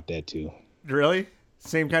Moore about that too. Really?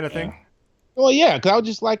 Same kind of thing? Well, yeah, because I was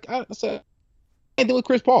just like, I said, I deal with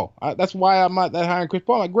Chris Paul. That's why I'm not that high on Chris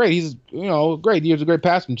Paul. I'm like, great, he's great. He has a great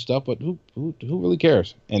pass and stuff, but who really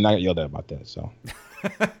cares? And I got yelled at about that. So.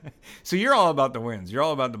 So you're all about the wins. You're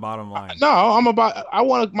all about the bottom line. No, I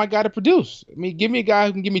want my guy to produce. I mean, give me a guy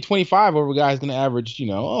who can give me 25 over a guy who's going to average, he's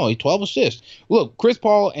 12 assists. Look, Chris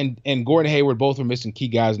Paul and Gordon Hayward both are missing key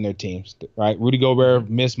guys in their teams, right? Rudy Gobert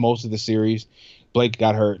missed most of the series. Blake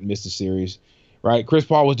got hurt and missed the series, right? Chris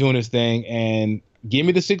Paul was doing his thing, and give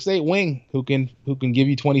me the 6'8" wing who can give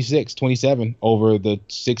you 26, 27 over the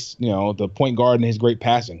the point guard and his great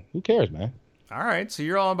passing. Who cares, man? All right, so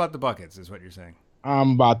you're all about the buckets, is what you're saying.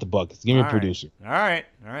 I'm about the buckets. Give me a producer. All right.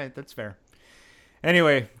 That's fair.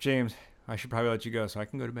 Anyway, James, I should probably let you go so I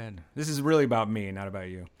can go to bed. This is really about me, not about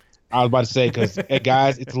you. I was about to say, because, hey,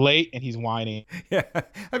 guys, it's late and he's whining. Yeah,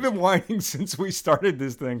 I've been whining since we started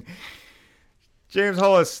this thing. James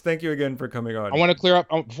Hollis, thank you again for coming on. I want to clear up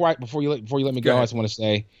before you let me go. I just want to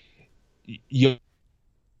say, you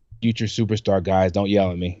future superstar guys, don't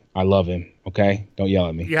yell at me. I love him. Okay, don't yell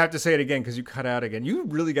at me. You have to say it again because you cut out again. You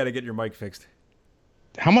really got to get your mic fixed.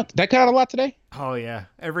 How much? That cut out a lot today? Oh yeah,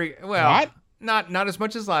 not as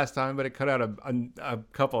much as last time, but it cut out a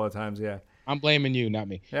couple of times. Yeah, I'm blaming you, not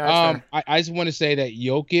me. Yeah, I just want to say that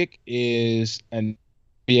Jokic is an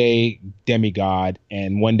NBA demigod,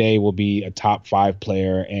 and one day will be a top 5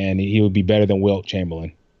 player, and he will be better than Wilt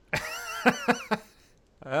Chamberlain.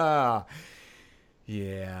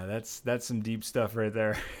 Yeah, that's some deep stuff right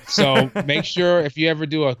there. So make sure if you ever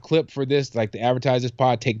do a clip for this, like to advertise this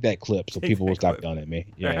pod, take that clip so people will stop yelling at me.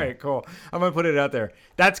 Yeah. All right, cool. I'm gonna put it out there.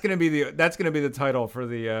 That's gonna be the title for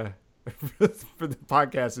the for the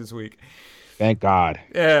podcast this week. Thank God.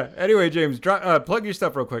 Yeah. Anyway, James, plug your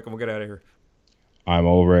stuff real quick, and we'll get out of here. I'm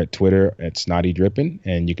over at Twitter at Snotty Drippin',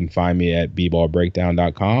 and you can find me at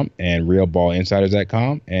bballbreakdown.com and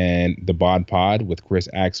realballinsiders.com and the Bod Pod with Chris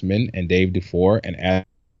Axman and Dave Dufour and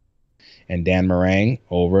Dan Meringue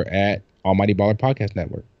over at Almighty Baller Podcast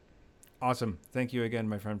Network. Awesome. Thank you again,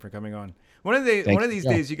 my friend, for coming on. One of these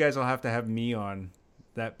days, you guys will have to have me on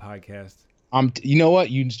that podcast. You know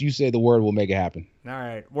what? You say the word, we'll make it happen. All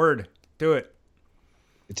right. Word. Do it.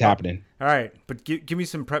 It's happening. All right, but give me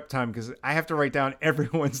some prep time because I have to write down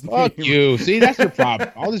everyone's name. Fuck you. See, that's your problem.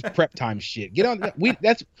 All this prep time shit. Get on.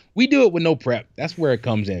 We do it with no prep. That's where it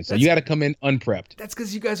comes in. So you got to come in unprepped. That's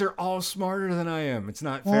because you guys are all smarter than I am. It's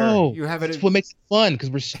not fair. Oh, you have it. That's what makes it fun because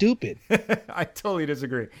we're stupid. I totally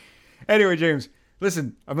disagree. Anyway, James,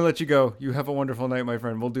 listen, I'm gonna let you go. You have a wonderful night, my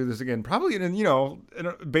friend. We'll do this again, probably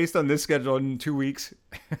based on this schedule in 2 weeks.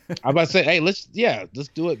 I'm about to say, hey, let's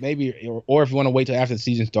do it maybe, or if you want to wait till after the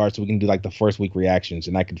season starts, we can do like the first week reactions,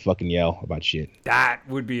 and I can fucking yell about shit. That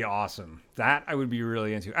would be awesome. That I would be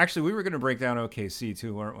really into. Actually, we were gonna break down OKC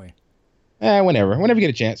too, weren't we? Whenever you get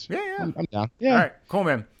a chance. Yeah. I'm down. Yeah. All right, cool,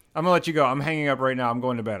 man. I'm gonna let you go. I'm hanging up right now. I'm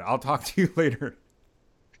going to bed. I'll talk to you later.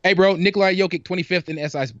 Hey, bro, Nikolai Jokic, 25th in the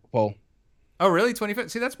SI poll. Oh, really? 25th?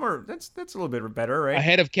 See, that's a little bit better, right?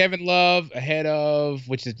 Ahead of Kevin Love, ahead of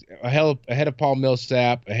Paul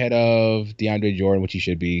Millsap, ahead of DeAndre Jordan, which he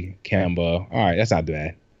should be, Kemba. All right, that's not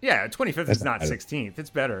bad. Yeah, 25th is not 16th. It's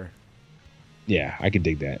better. Yeah, I could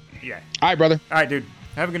dig that. Yeah. All right, brother. All right, dude.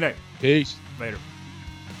 Have a good night. Peace. Later.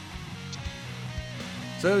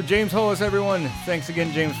 So, James Hollis, everyone. Thanks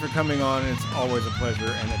again, James, for coming on. It's always a pleasure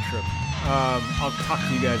and a trip. I'll talk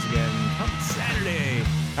to you guys again on Saturday.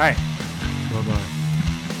 All right. Bye-bye.